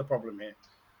 What's the problem here?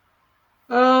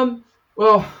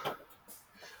 Well,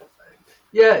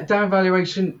 yeah, down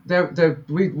valuation.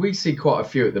 We see quite a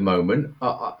few at the moment.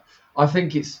 I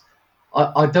think it's.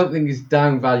 I don't think it's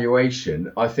down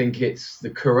valuation. I think it's the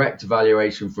correct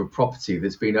valuation for a property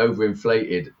that's been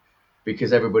overinflated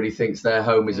because everybody thinks their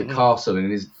home is a castle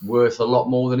and is worth a lot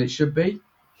more than it should be.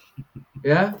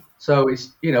 Yeah. So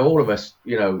it's, all of us,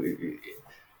 you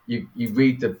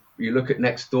look at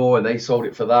next door and they sold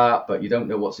it for that, but you don't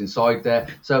know what's inside there.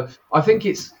 So I think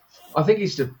it's a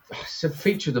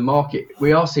feature of the market.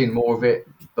 We are seeing more of it,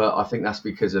 but I think that's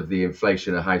because of the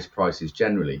inflation of house prices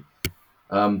generally.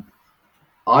 I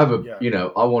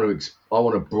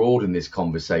want to broaden this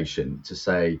conversation to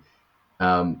say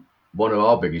one of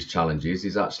our biggest challenges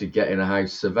is actually getting a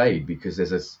house surveyed because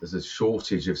there's a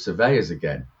shortage of surveyors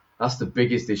again. That's the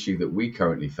biggest issue that we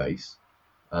currently face.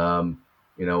 Our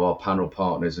panel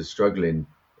partners are struggling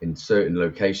in certain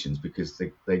locations because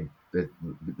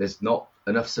there's not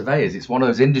enough surveyors. It's one of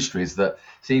those industries that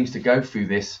seems to go through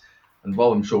this, and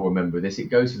Well, I'm sure remember this, it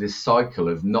goes through this cycle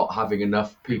of not having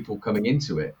enough people coming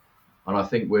into it. And I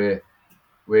think we're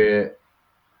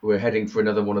heading for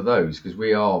another one of those because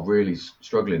we are really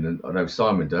struggling. And I know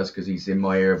Simon does because he's in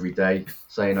my ear every day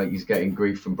saying like he's getting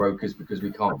grief from brokers because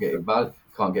we can't get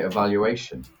a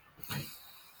valuation.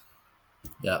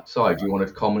 Yeah. Si, do you want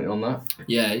to comment on that?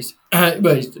 Yeah, it's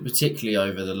particularly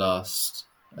over the last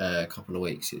couple of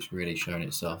weeks, it's really shown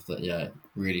itself that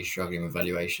really struggling with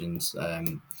valuations.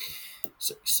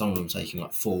 So some of them taking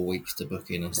like 4 weeks to book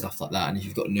in and stuff like that. And if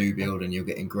you've got a new build and you're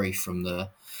getting grief from the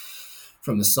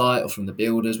site or from the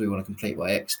builders, we want to complete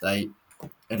by X date,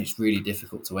 and it's really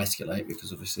difficult to escalate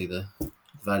because obviously the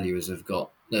valuers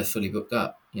they're fully booked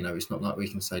up. It's not like we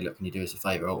can say, look, can you do us a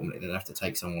favour? Ultimately, they'd have to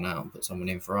take someone out and put someone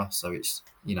in for us. So it's,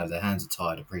 their hands are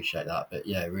tied. Appreciate that, but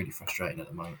yeah, really frustrating at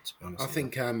the moment, to be honest.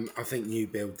 I think new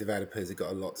build developers have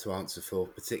got a lot to answer for,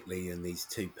 particularly in these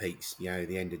 2 peaks. The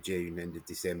end of June, end of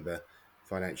December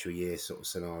financial year sort of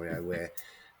scenario where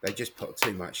they just put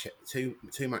too much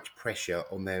pressure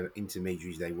on their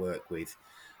intermediaries they work with.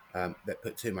 That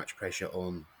put too much pressure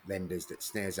on lenders that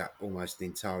snares up almost the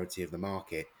entirety of the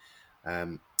market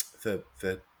for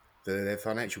their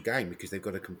financial gain because they've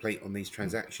got to complete on these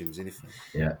transactions. And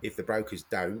if the brokers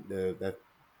don't, they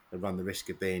run the risk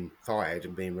of being fired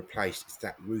and being replaced. It's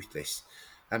that ruthless.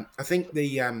 I think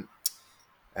the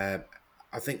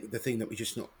thing that we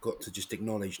just not got to just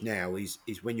acknowledge now is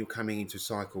when you're coming into a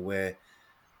cycle where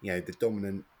the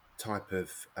dominant type of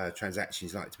transaction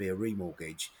is like to be a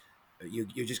remortgage.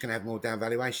 You're just going to have more down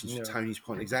valuations. To Tony's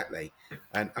point, exactly.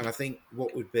 And I think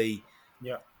what would be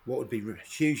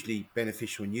hugely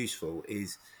beneficial and useful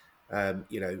is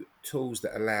tools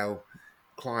that allow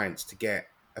clients to get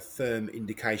a firm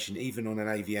indication, even on an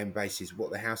AVM basis, what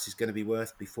the house is going to be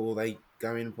worth before they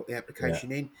go in and put the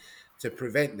application in, to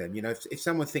prevent them. If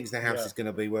someone thinks the house is going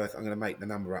to be worth, I'm going to make the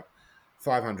number up,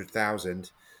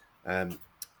 500,000.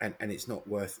 And it's not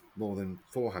worth more than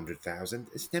 400,000,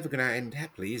 it's never going to end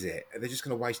happily, is it? They're just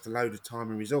going to waste a load of time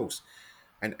and resource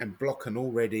and block an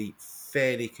already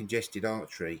fairly congested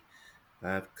artery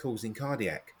causing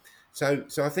cardiac. So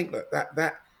I think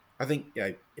that I think,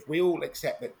 if we all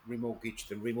accept that the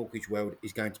remortgage world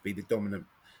is going to be the dominant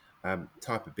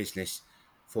type of business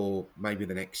for maybe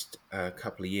the next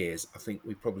couple of years, I think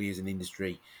we probably, as an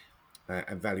industry,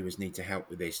 and valuers, need to help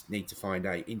with this. Need to find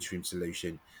a interim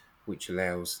solution which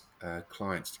allows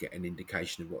clients to get an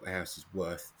indication of what the house is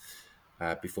worth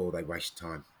before they waste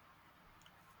time.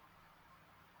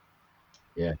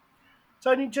 Yeah.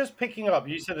 Tony, just picking up,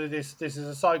 you said that this is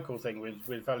a cycle thing with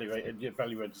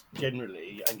valuers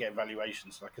generally, and getting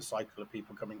valuations like a cycle of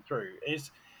people coming through is,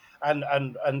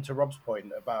 and to Rob's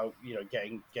point about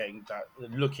getting that,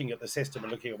 looking at the system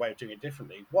and looking at a way of doing it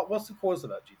differently. What's the cause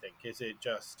of that? Do you think, is it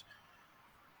just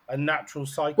a natural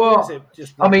cycle? Is Well, it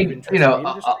just I lack of mean, interest in the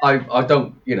industry? I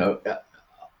don't,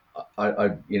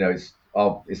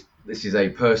 this is a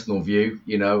personal view.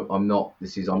 I'm not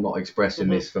expressing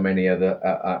Hmm. this from any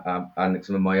other annex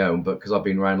of my own, but because I've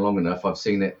been around long enough, I've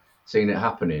seen it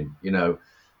happening. A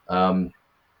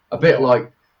bit Yeah,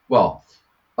 like, well,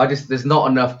 there's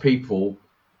not enough people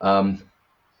um,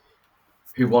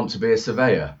 who want to be a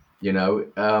surveyor.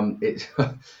 It's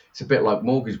it's a bit like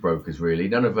mortgage brokers, really.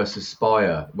 None of us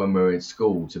aspire when we were in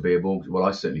school to be a mortgage. Well,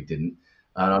 I certainly didn't,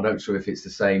 and I'm not sure if it's the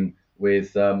same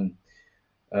with surveyors.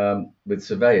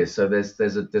 So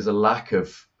there's a lack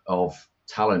of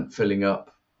talent filling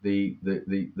up the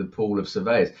pool of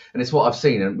surveyors, and it's what I've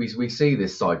seen, and we see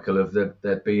this cycle of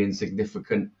there being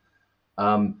significant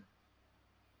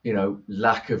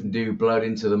lack of new blood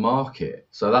into the market.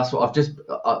 So that's what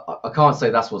I can't say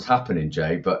that's what's happening,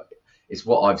 Jay, but it's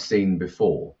what I've seen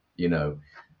before,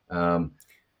 um,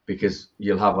 because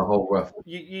you'll have a whole rough.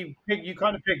 you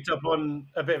kind of picked up on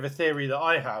a bit of a theory that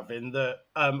I have, in that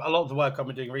a lot of the work I've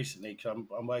been doing recently, because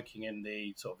I'm working in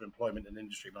the sort of employment and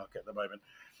industry market at the moment.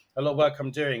 A lot of work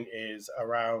I'm doing is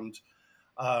around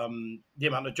the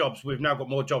amount of jobs. We've now got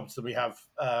more jobs than we have,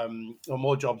 or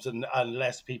more jobs and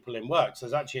less people in work. So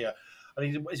there's actually I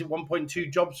think, is it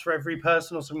 1.2 jobs for every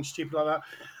person or something stupid like that?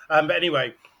 But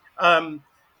anyway,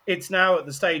 it's now at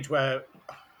the stage where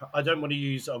I don't want to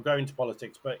use or go into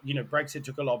politics, but Brexit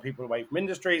took a lot of people away from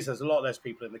industries. There's a lot less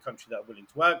people in the country that are willing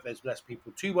to work. There's less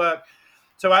people to work.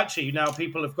 So actually, now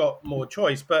people have got more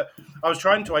choice. But I was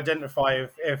trying to identify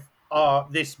if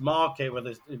this market, whether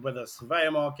it's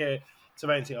surveyor market,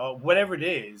 conveyancing, or whatever it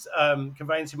is,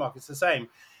 conveyancing market's the same.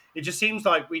 It just seems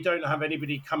like we don't have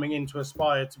anybody coming in to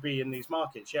aspire to be in these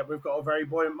markets yet. We've got a very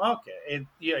buoyant market.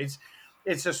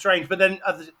 It's a strange. But then,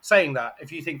 saying that,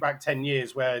 if you think back 10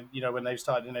 years, where when they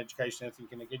started in education and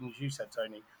thinking again, as you said,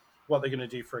 Tony, what they're going to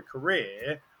do for a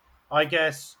career, I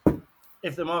guess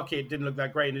if the market didn't look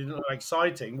that great and it didn't look that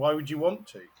exciting, why would you want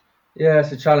to? Yeah,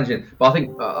 it's a challenging, but I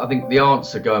think the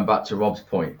answer, going back to Rob's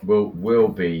point, will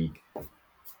be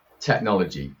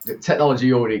technology. The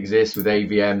technology already exists with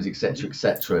AVMs,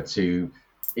 etc., to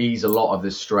ease a lot of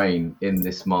the strain in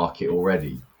this market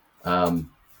already.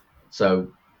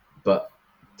 So, but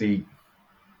the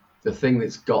the thing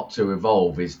that's got to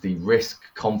evolve is the risk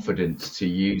confidence to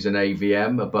use an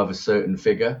AVM above a certain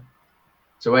figure.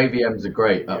 So AVMs are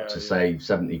great up Yeah, to yeah. say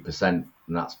 70%, and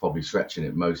that's probably stretching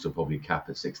it. Most will probably cap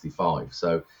at 65.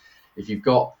 So if you've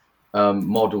got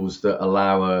models that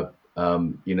allow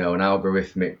an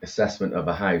algorithmic assessment of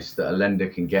a house that a lender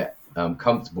can get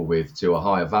comfortable with to a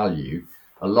higher value,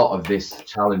 a lot of this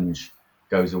challenge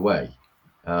goes away,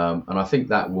 and I think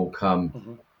that will come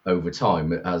Mhm. over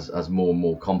time as more and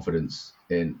more confidence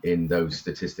in those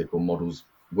statistical models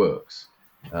works,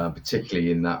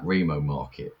 particularly in that remo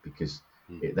market, because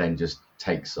Mm. it then just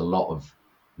takes a lot of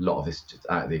this just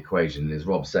out of the equation. And as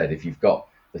Rob said, if you've got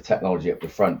the technology up the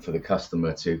front for the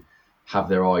customer to have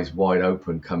their eyes wide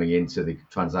open coming into the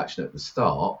transaction at the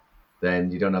start,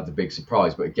 then you don't have the big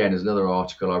surprise. But again, there's another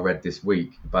article I read this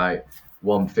week about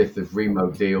 1/5 of remo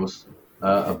deals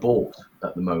are bought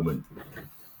at the moment,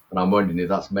 and I'm wondering if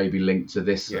that's maybe linked to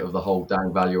this Yeah. sort of the whole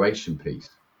down valuation piece.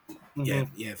 Yeah, Mhm.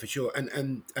 yeah, for sure.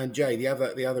 And Jay, the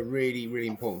other really really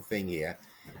important thing here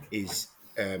is,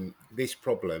 this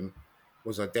problem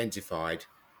was identified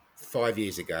 5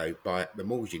 years ago by the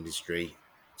mortgage industry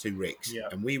to Ricks, Yeah.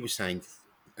 and we were saying,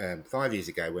 5 years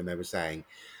ago, when they were saying,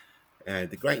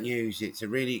 the great news, it's a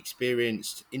really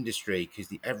experienced industry because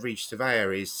the average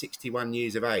surveyor is 61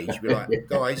 years of age. We're like,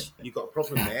 guys, you've got a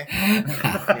problem there.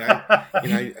 You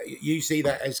know, you see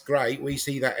that as great. We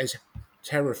see that as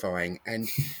terrifying. And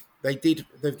they did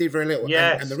very little.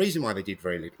 And the Yes. reason why they did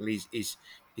very little is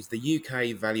the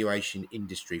UK valuation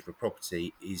industry for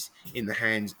property is in the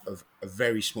hands of a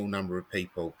very small number of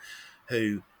people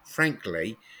who,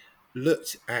 frankly,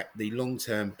 looked at the long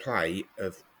term play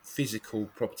of physical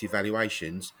property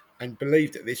valuations and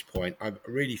believed at this point, I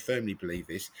really firmly believe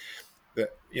this,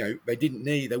 that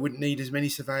they wouldn't need as many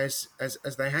surveyors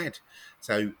as they had.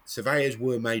 So surveyors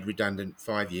were made redundant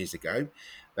 5 years ago.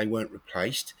 They weren't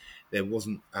replaced. There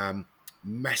wasn't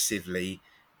massively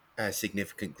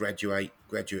significant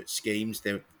graduate schemes.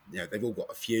 They've all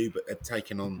got a few, but they've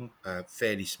taken on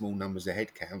fairly small numbers of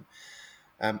headcount.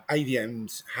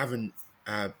 AVMs haven't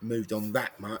moved on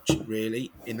that much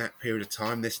really in that period of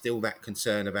time. There's still that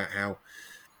concern about how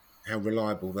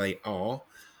reliable they are,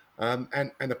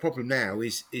 and the problem now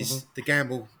is the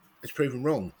gamble has proven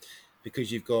wrong,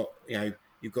 because you've got a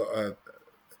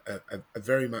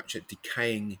very much a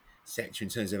decaying sector in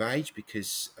terms of age,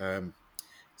 because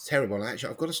it's terrible.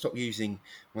 Actually, I've got to stop using,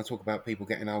 when I talk about people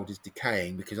getting old, as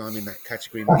decaying, because I'm in that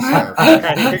category myself.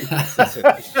 Okay.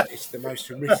 It's the most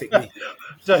horrifically.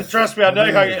 So trust me, I I know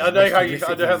know how it's the most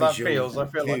I know horrifically how that visual feels. I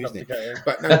feel cue, like I'm isn't it? decaying.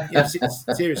 But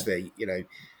no, seriously,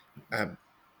 um,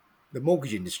 the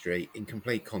mortgage industry, in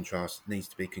complete contrast, needs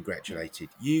to be congratulated.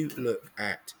 You look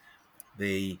at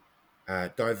the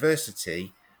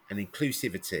diversity and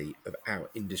inclusivity of our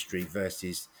industry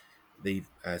versus the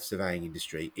surveying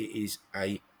industry. It is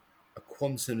a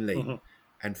quantum leap. Mhm,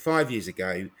 And 5 years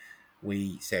ago,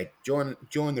 we said, join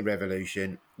the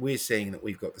revolution. We're seeing that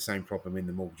we've got the same problem in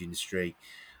the mortgage industry.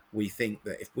 We think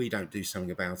that if we don't do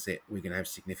something about it, we're going to have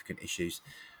significant issues.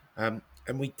 And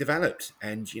we developed,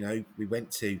 and we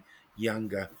went to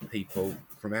younger people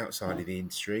from outside of the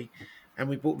industry, and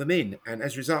we brought them in. And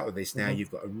as a result of this, now mhm.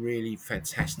 you've got a really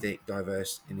fantastic,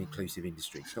 diverse, and inclusive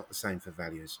industry. It's not the same for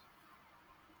valuers.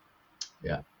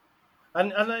 Yeah.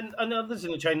 And others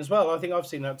in the chain as well. I think I've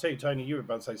seen that too. Tony, you were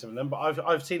about to say something then, but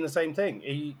I've seen the same thing.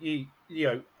 I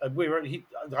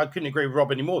couldn't agree with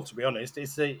Rob anymore. To be honest,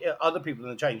 it's the other people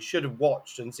in the chain should have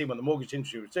watched and seen what the mortgage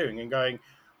industry was doing and going,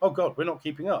 "Oh God, we're not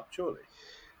keeping up." Surely.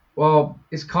 Well,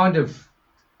 it's kind of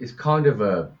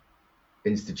a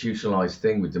institutionalized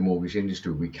thing with the mortgage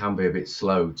industry. We can be a bit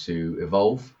slow to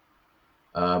evolve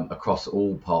across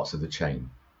all parts of the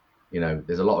chain.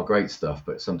 There's a lot of great stuff,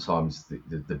 but sometimes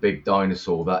the big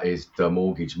dinosaur that is the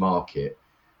mortgage market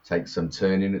takes some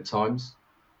turning at times.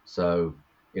 So,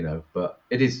 but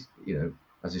it is,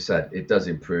 as you said, it does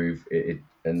improve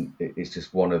it's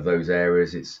just one of those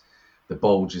areas. It's the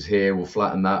bulge is here, we'll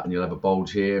flatten that, and you'll have a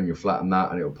bulge here, and you'll flatten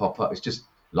that, and it'll pop up. It's just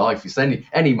life. It's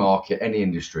any market, any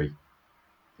industry.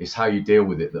 It's how you deal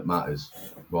with it that matters,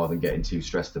 rather than getting too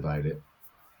stressed about it.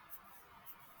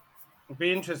 It'd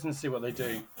be interesting to see what they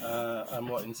do and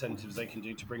what incentives they can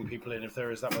do to bring people in if there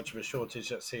is that much of a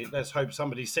shortage. Let's hope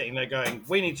somebody's sitting there going,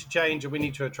 "We need to change and we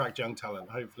need to attract young talent."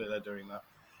 Hopefully, they're doing that.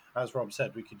 As Rob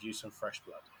said, we could use some fresh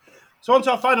blood. So, on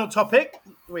to our final topic.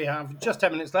 We have just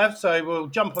 10 minutes left, so we'll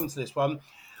jump onto this one.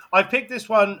 I picked this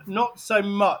one not so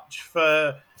much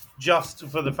for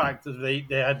the fact of the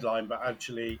headline, but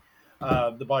actually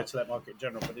the buy-to-let market in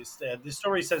general. But the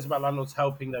story says about landlords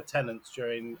helping their tenants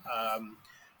during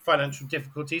financial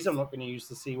difficulties. I'm not going to use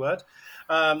the C word.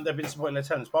 They've been supporting their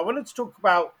tenants. But I wanted to talk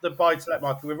about the buy-to-let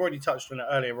market. We've already touched on it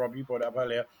earlier. Rob, you brought it up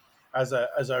earlier as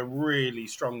a really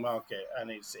strong market,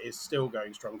 and it's still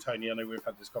going strong. Tony, I know we've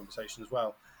had this conversation as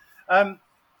well.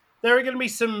 There are going to be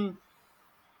some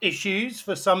issues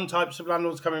for some types of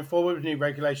landlords coming forward with new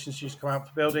regulations due to come out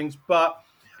for buildings, but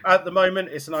at the moment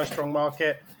it's a nice strong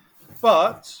market.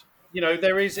 But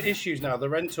there is issues now. The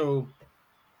rental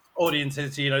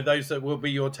audiences, those that will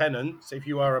be your tenants, if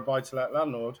you are a buy-to-let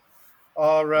landlord,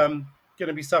 are going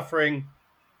to be suffering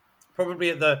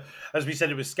probably as we said,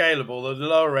 it was scalable, the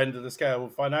lower end of the scale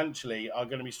financially are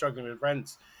going to be struggling with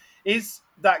rents. Is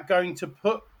that going to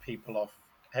put people off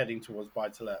heading towards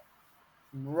buy-to-let?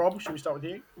 Rob, should we start with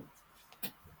you?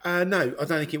 No, I don't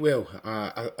think it will.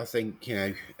 I think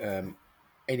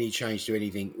any change to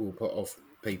anything will put off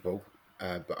people,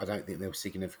 but I don't think they'll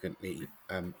significantly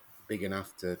big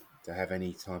enough to have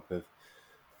any type of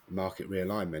market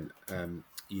realignment. Um,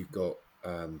 you've got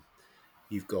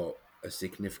a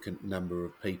significant number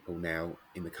of people now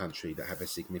in the country that have a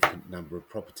significant number of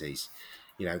properties.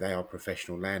 They are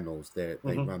professional landlords. They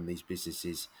Mm-hmm. run these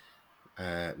businesses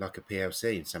like a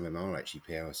PLC, and some of them are actually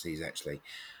PLCs actually.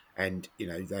 And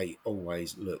they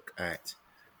always look at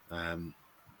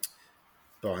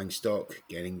buying stock,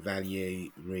 getting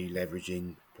value,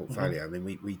 re-leveraging Mm-hmm. portfolio. I mean,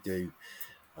 we do,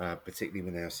 particularly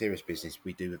with our serious business,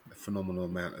 we do a phenomenal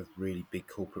amount of really big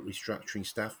corporate restructuring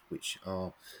stuff, which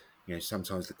are,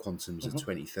 sometimes the quantums of Mm-hmm.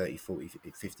 20, 30, 40,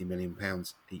 50 million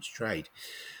pounds each trade.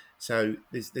 So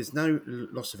there's no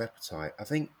loss of appetite. I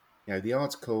think, the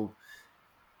article,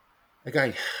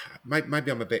 again, maybe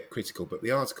I'm a bit critical, but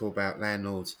the article about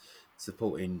landlords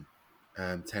supporting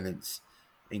tenants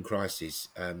in crisis,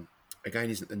 again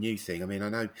isn't a new thing. I mean,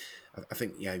 I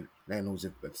think landlords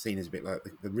have seen as a bit like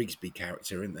the Rigsby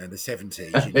character in the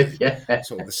 70s, Yeah.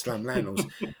 sort of the slum landlords.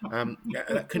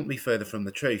 That couldn't be further from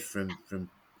the truth. From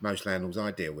most landlords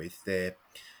I deal with, they're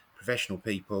professional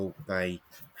people. They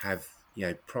have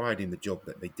pride in the job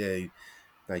that they do.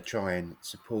 They try and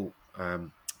support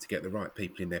to get the right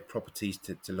people in their properties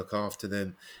to look after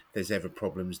them. If there's ever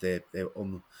problems, they're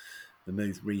on the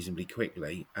move reasonably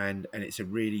quickly, and it's a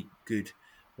really good,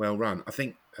 well run. I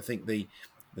think the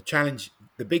challenge,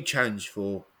 the big challenge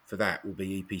for that will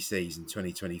be EPCs in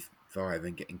 2025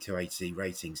 and getting to 80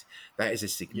 ratings. That is a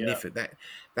Yeah. significant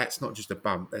that's not just a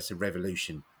bump, that's a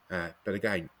revolution. But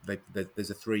again, there's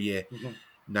a 3-year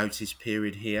notice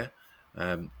period here,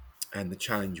 and the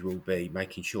challenge will be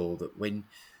making sure that when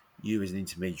you as an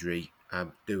intermediary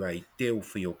do a deal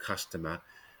for your customer,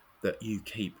 that you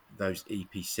keep those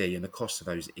EPC and the cost of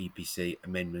those EPC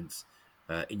amendments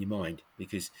in your mind,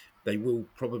 because they will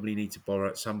probably need to borrow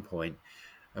at some point.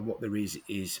 And what there is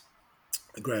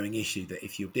a growing issue that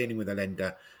if you're dealing with a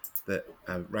lender that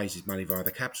raises money via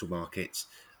the capital markets,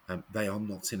 they are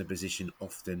not in a position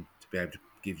often to be able to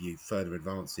give you further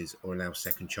advances or allow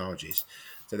second charges.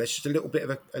 So that's just a little bit of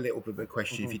a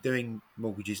question. If you're doing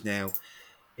mortgages now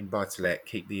in buy-to-let,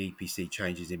 keep the EPC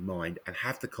changes in mind and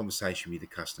have the conversation with the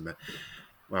customer.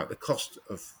 Well, the cost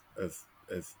of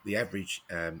the average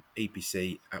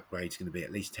EPC upgrade is going to be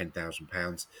at least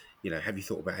 £10,000. Have you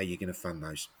thought about how you're going to fund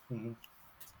those?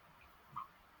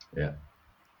 Yeah.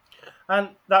 And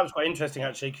that was quite interesting,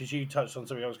 actually, because you touched on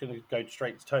something I was going to go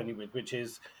straight to Tony with, which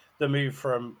is the move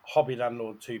from hobby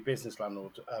landlord to business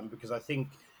landlord. Because I think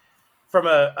from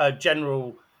a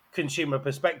general consumer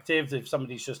perspective, if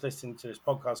somebody's just listening to this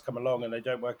podcast come along and they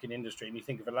don't work in industry and you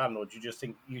think of a landlord,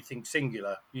 you think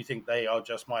singular. You think they are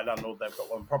just my landlord, they've got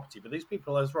one property. But these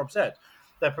people, as Rob said,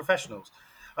 they're professionals.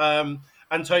 And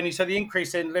Tony, so the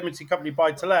increase in limited company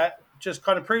buy-to-let just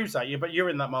kind of proves that. But you're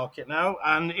in that market now,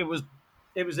 and it was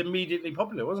immediately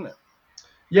popular, wasn't it?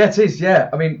 Yeah, it is. Yeah,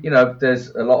 I mean, there's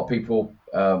a lot of people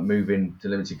moving to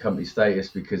limited company status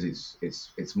because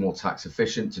it's more tax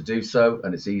efficient to do so,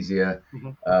 and it's easier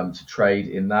to trade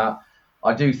in that.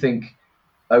 I do think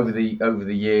over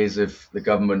the years of the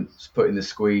government putting the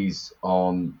squeeze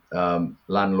on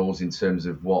landlords in terms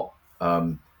of what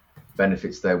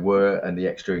benefits there were and the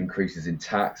extra increases in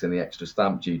tax and the extra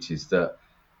stamp duties, that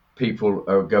people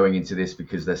are going into this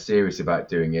because they're serious about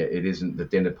doing it. It isn't the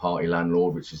dinner party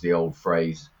landlord, which is the old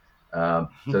phrase. So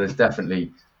there's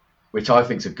definitely, which I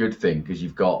think is a good thing, because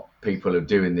you've got people who are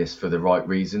doing this for the right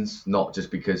reasons, not just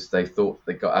because they thought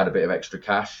they got out a bit of extra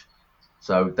cash.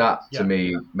 So that to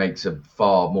me makes a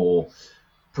far more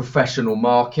professional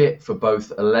market for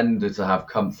both a lender to have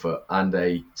comfort and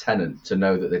a tenant to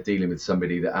know that they're dealing with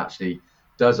somebody that actually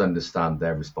does understand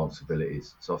their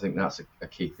responsibilities. So I think that's a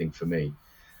key thing for me.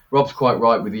 Rob's quite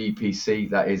right with the EPC.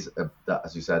 That is,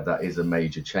 as you said, that is a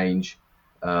major change.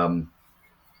 And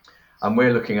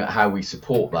we're looking at how we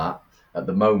support that at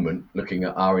the moment, looking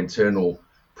at our internal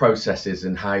processes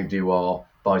and how do our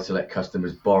buy-to-let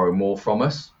customers borrow more from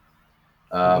us?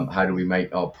 How do we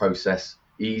make our process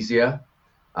easier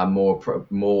and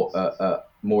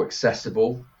more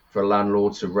accessible for a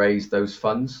landlord to raise those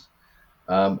funds?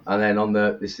 And then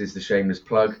this is the shameless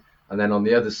plug. And then on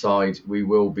the other side, we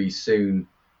will be soon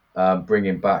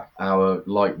bringing back our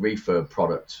light refurb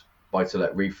product,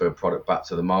 buy-to-let refurb product, back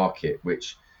to the market,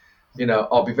 which,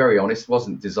 I'll be very honest,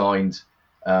 wasn't designed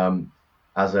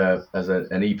as an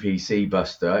EPC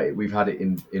buster. We've had it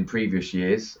in previous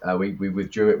years. We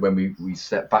withdrew it when we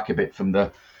stepped back a bit from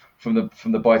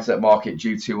the buy-to-let market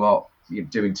due to our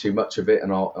doing too much of it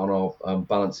and our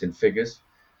balancing figures.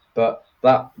 But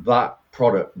that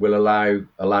product will allow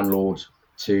a landlord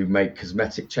to make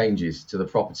cosmetic changes to the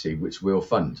property, which we'll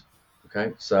fund.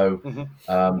 Okay, so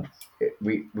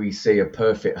we see a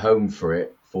perfect home for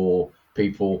it, for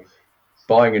people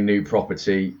buying a new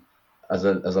property as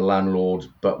a landlord,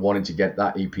 but wanting to get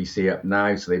that EPC up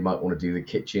now, so they might want to do the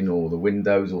kitchen or the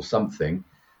windows or something,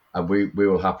 and we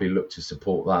will happily look to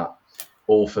support that.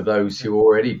 Or for those who are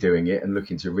already doing it and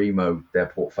looking to remo their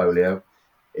portfolio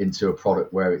into a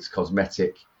product where it's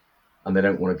cosmetic and they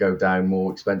don't want to go down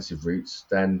more expensive routes,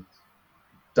 then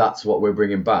that's what we're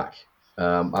bringing back.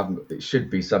 It should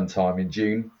be sometime in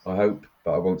June, I hope,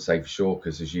 but I won't say for sure,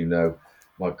 because as you know,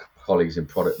 my colleagues in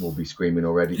product will be screaming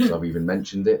already because I've even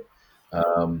mentioned it.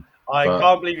 I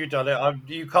can't believe you've done it.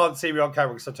 You can't see me on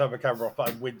camera because I turned my camera off, but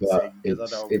I'm wincing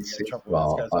because I know I'm going to get in trouble.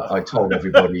 Well, I told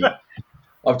everybody.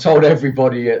 I've told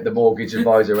everybody at the Mortgage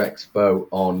Advisor Expo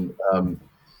on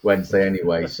Wednesday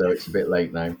anyway, so it's a bit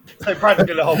late now. So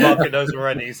practically the whole market knows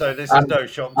already. So this is no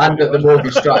shock to And at the anyone.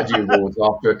 Mortgage Strategy Awards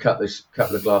after a couple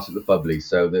of glasses of the bubbly,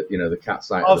 so that the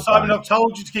cat's out Oh, of the Simon, bag. I've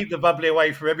told you to keep the bubbly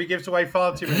away from him. He gives away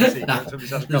far too many secrets.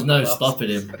 There's no stopping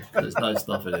him. There's no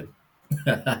stopping him.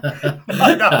 That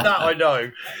I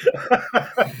know.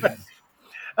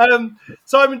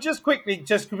 Simon, just quickly,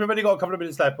 just because we've only got a couple of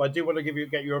minutes left, but I do want to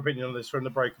get your opinion on this from the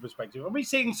broker perspective. Are we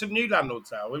seeing some new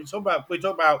landlords now? We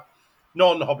talk about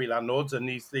non-hobby landlords and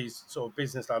these sort of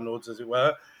business landlords, as it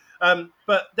were.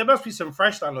 But there must be some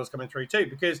fresh landlords coming through too,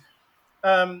 because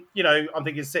I'm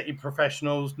thinking city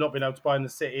professionals not being able to buy in the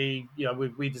city.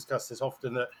 We discuss this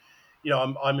often that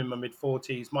I'm in my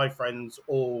mid-40s. My friends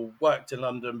all worked in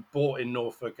London, bought in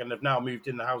Norfolk, and have now moved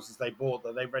in the houses they bought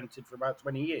that they rented for about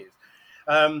 20 years.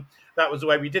 That was the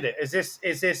way we did it. Is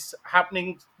this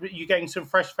happening? Are you getting some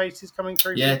fresh faces coming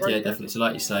through? Yeah, definitely. So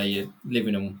like you say, you're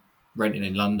living and renting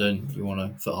in London, you want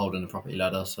a foothold on the property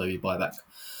ladder, so you buy back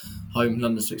home.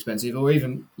 London's too expensive, or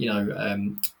even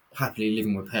happily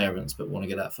living with parents but want to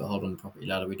get that foothold on the property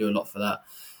ladder. We do a lot for that,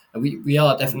 and we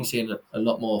are definitely seeing a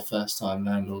lot more first time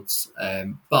landlords,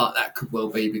 but that could well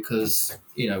be because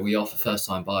we offer first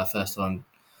time buyer, first time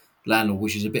landlord,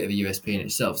 which is a bit of a USP in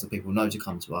itself, so people know to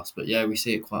come to us. But yeah, we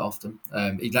see it quite often.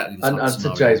 Exactly the type And of to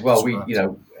scenario Jay as well,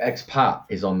 described. expat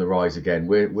is on the rise again.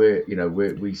 We're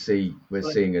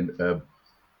seeing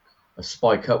a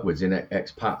spike upwards in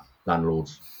expat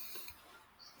landlords.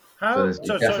 So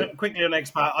quickly on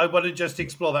expat, I want to just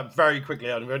explore that very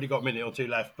quickly. I've only got a minute or two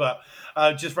left, but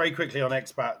just very quickly on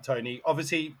expat, Tony.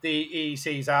 Obviously, the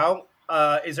EEC's out.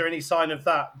 Is there any sign of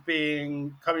that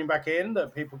coming back in,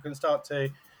 that people can start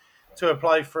to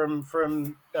apply from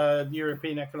the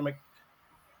European Economic?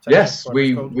 Yes,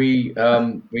 we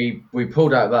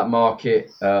pulled out of that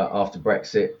market after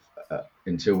Brexit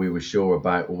until we were sure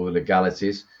about all the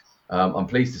legalities. I'm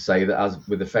pleased to say that as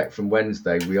with effect from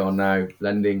Wednesday, we are now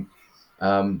lending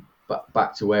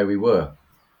back to where we were.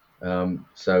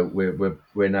 So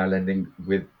we're now lending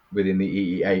within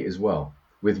the EE8 as well,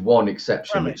 with one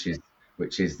exception,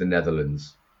 which is the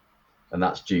Netherlands, and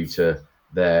that's due to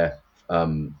their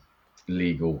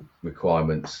legal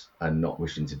requirements and not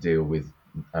wishing to deal with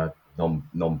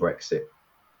non-Brexit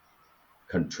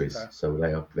countries. Okay. So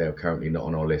they are currently not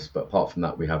on our list. But apart from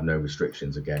that, we have no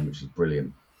restrictions again, which is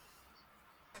brilliant.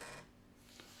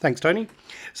 Thanks, Tony.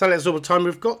 So that's all the time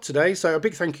we've got today. So a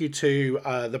big thank you to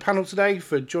the panel today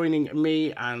for joining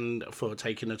me and for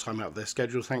taking the time out of their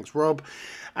schedule. Thanks, Rob.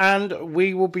 And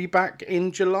we will be back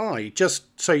in July.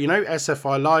 Just so you know,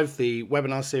 SFI Live, the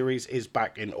webinar series, is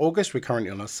back in August. We're currently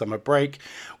on a summer break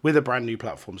with a brand new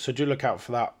platform. So do look out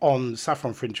for that on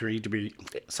Saffron for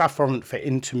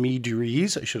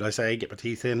Intermediaries, should I say, get my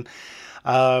teeth in.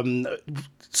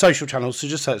 Social channels, so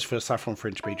just search for Saffron for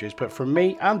Intermediaries. But from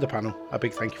me and the panel, a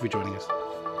big thank you for joining us.